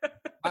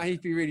 Matt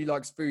Heafy really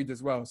likes food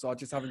as well, so I'd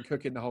just have him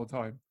cooking the whole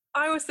time.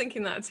 I was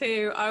thinking that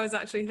too. I was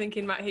actually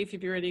thinking Matt Heafy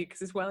would be really,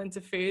 because he's well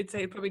into food, so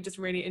he'd probably just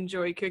really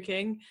enjoy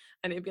cooking,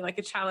 and it'd be like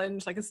a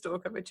challenge, like a store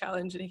cover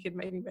challenge, and he could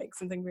maybe make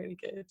something really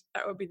good.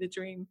 That would be the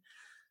dream.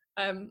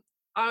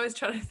 I was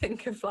trying to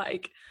think of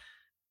like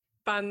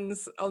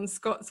bands on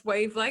Scott's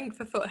wavelength.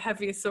 I thought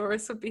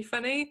Heavyosaurus would be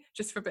funny,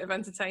 just for a bit of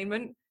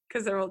entertainment,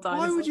 because they're all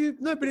dinosaurs. Why would you?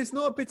 No, but it's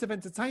not a bit of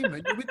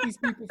entertainment. You're with these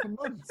people for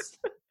months.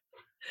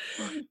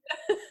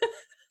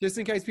 Just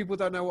in case people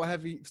don't know what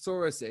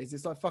Heavyosaurus is,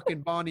 it's like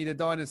fucking Barney the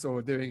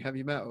dinosaur doing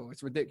heavy metal.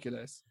 It's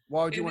ridiculous.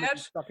 Why would you want to be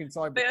stuck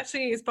inside? They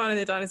actually use Barney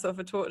the dinosaur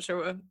for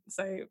torture,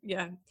 so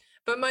yeah.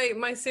 But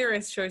my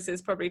serious choice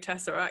is probably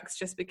Tesseract,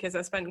 just because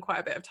I spent quite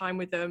a bit of time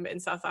with them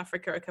in South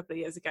Africa a couple of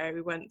years ago.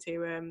 We went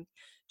to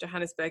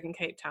Johannesburg and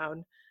Cape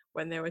Town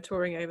when they were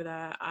touring over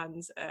there,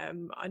 and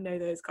I know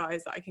those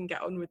guys that I can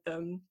get on with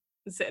them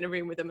and sit in a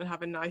room with them and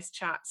have a nice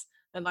chat.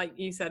 And like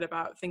you said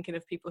about thinking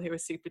of people who are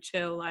super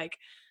chill, like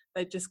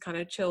they're just kind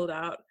of chilled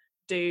out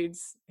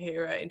dudes who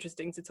are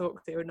interesting to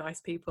talk to and nice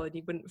people, and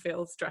you wouldn't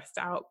feel stressed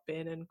out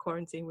being in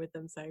quarantine with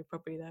them. So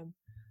probably them.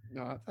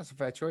 No, that's a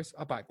fair choice.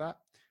 I back that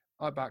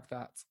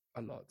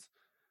a lot.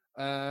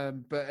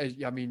 But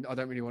I mean, I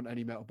don't really want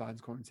any metal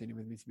bands quarantining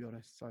with me, to be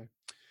honest. So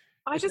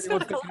I just feel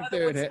like a lot of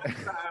doing it.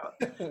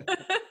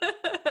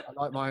 I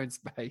like my own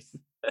space.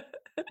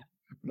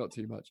 Not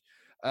too much.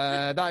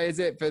 That is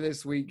it for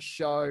this week's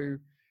show.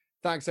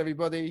 Thanks,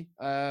 everybody.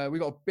 We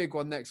got a big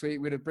one next week.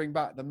 We're going to bring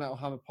back the Metal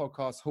Hammer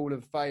Podcast Hall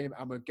of Fame,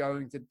 and we're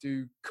going to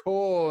do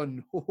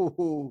Korn.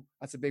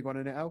 That's a big one,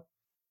 isn't it, El?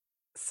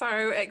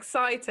 So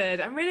excited.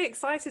 I'm really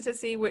excited to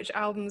see which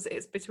albums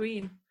it's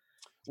between.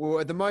 Well,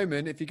 at the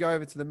moment, if you go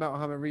over to the Metal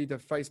Hammer Reader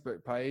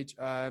Facebook page,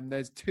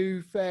 there's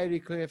two fairly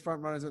clear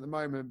front runners at the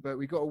moment, but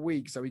we got a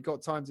week, so we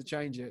got time to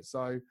change it.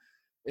 So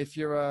if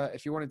you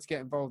wanted to get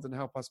involved and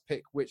help us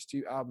pick which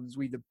two albums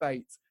we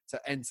debate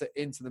to enter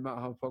into the Metal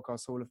Hammer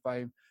Podcast Hall of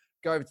Fame,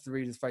 go over to the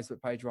Reader's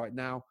Facebook page right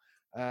now,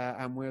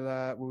 and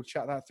we'll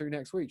chat that through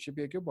next week. Should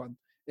be a good one.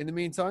 In the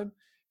meantime,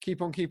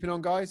 keep on keeping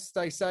on, guys.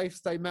 Stay safe,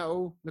 stay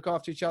metal, look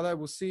after each other.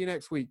 We'll see you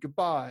next week.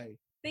 Goodbye.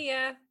 See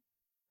ya.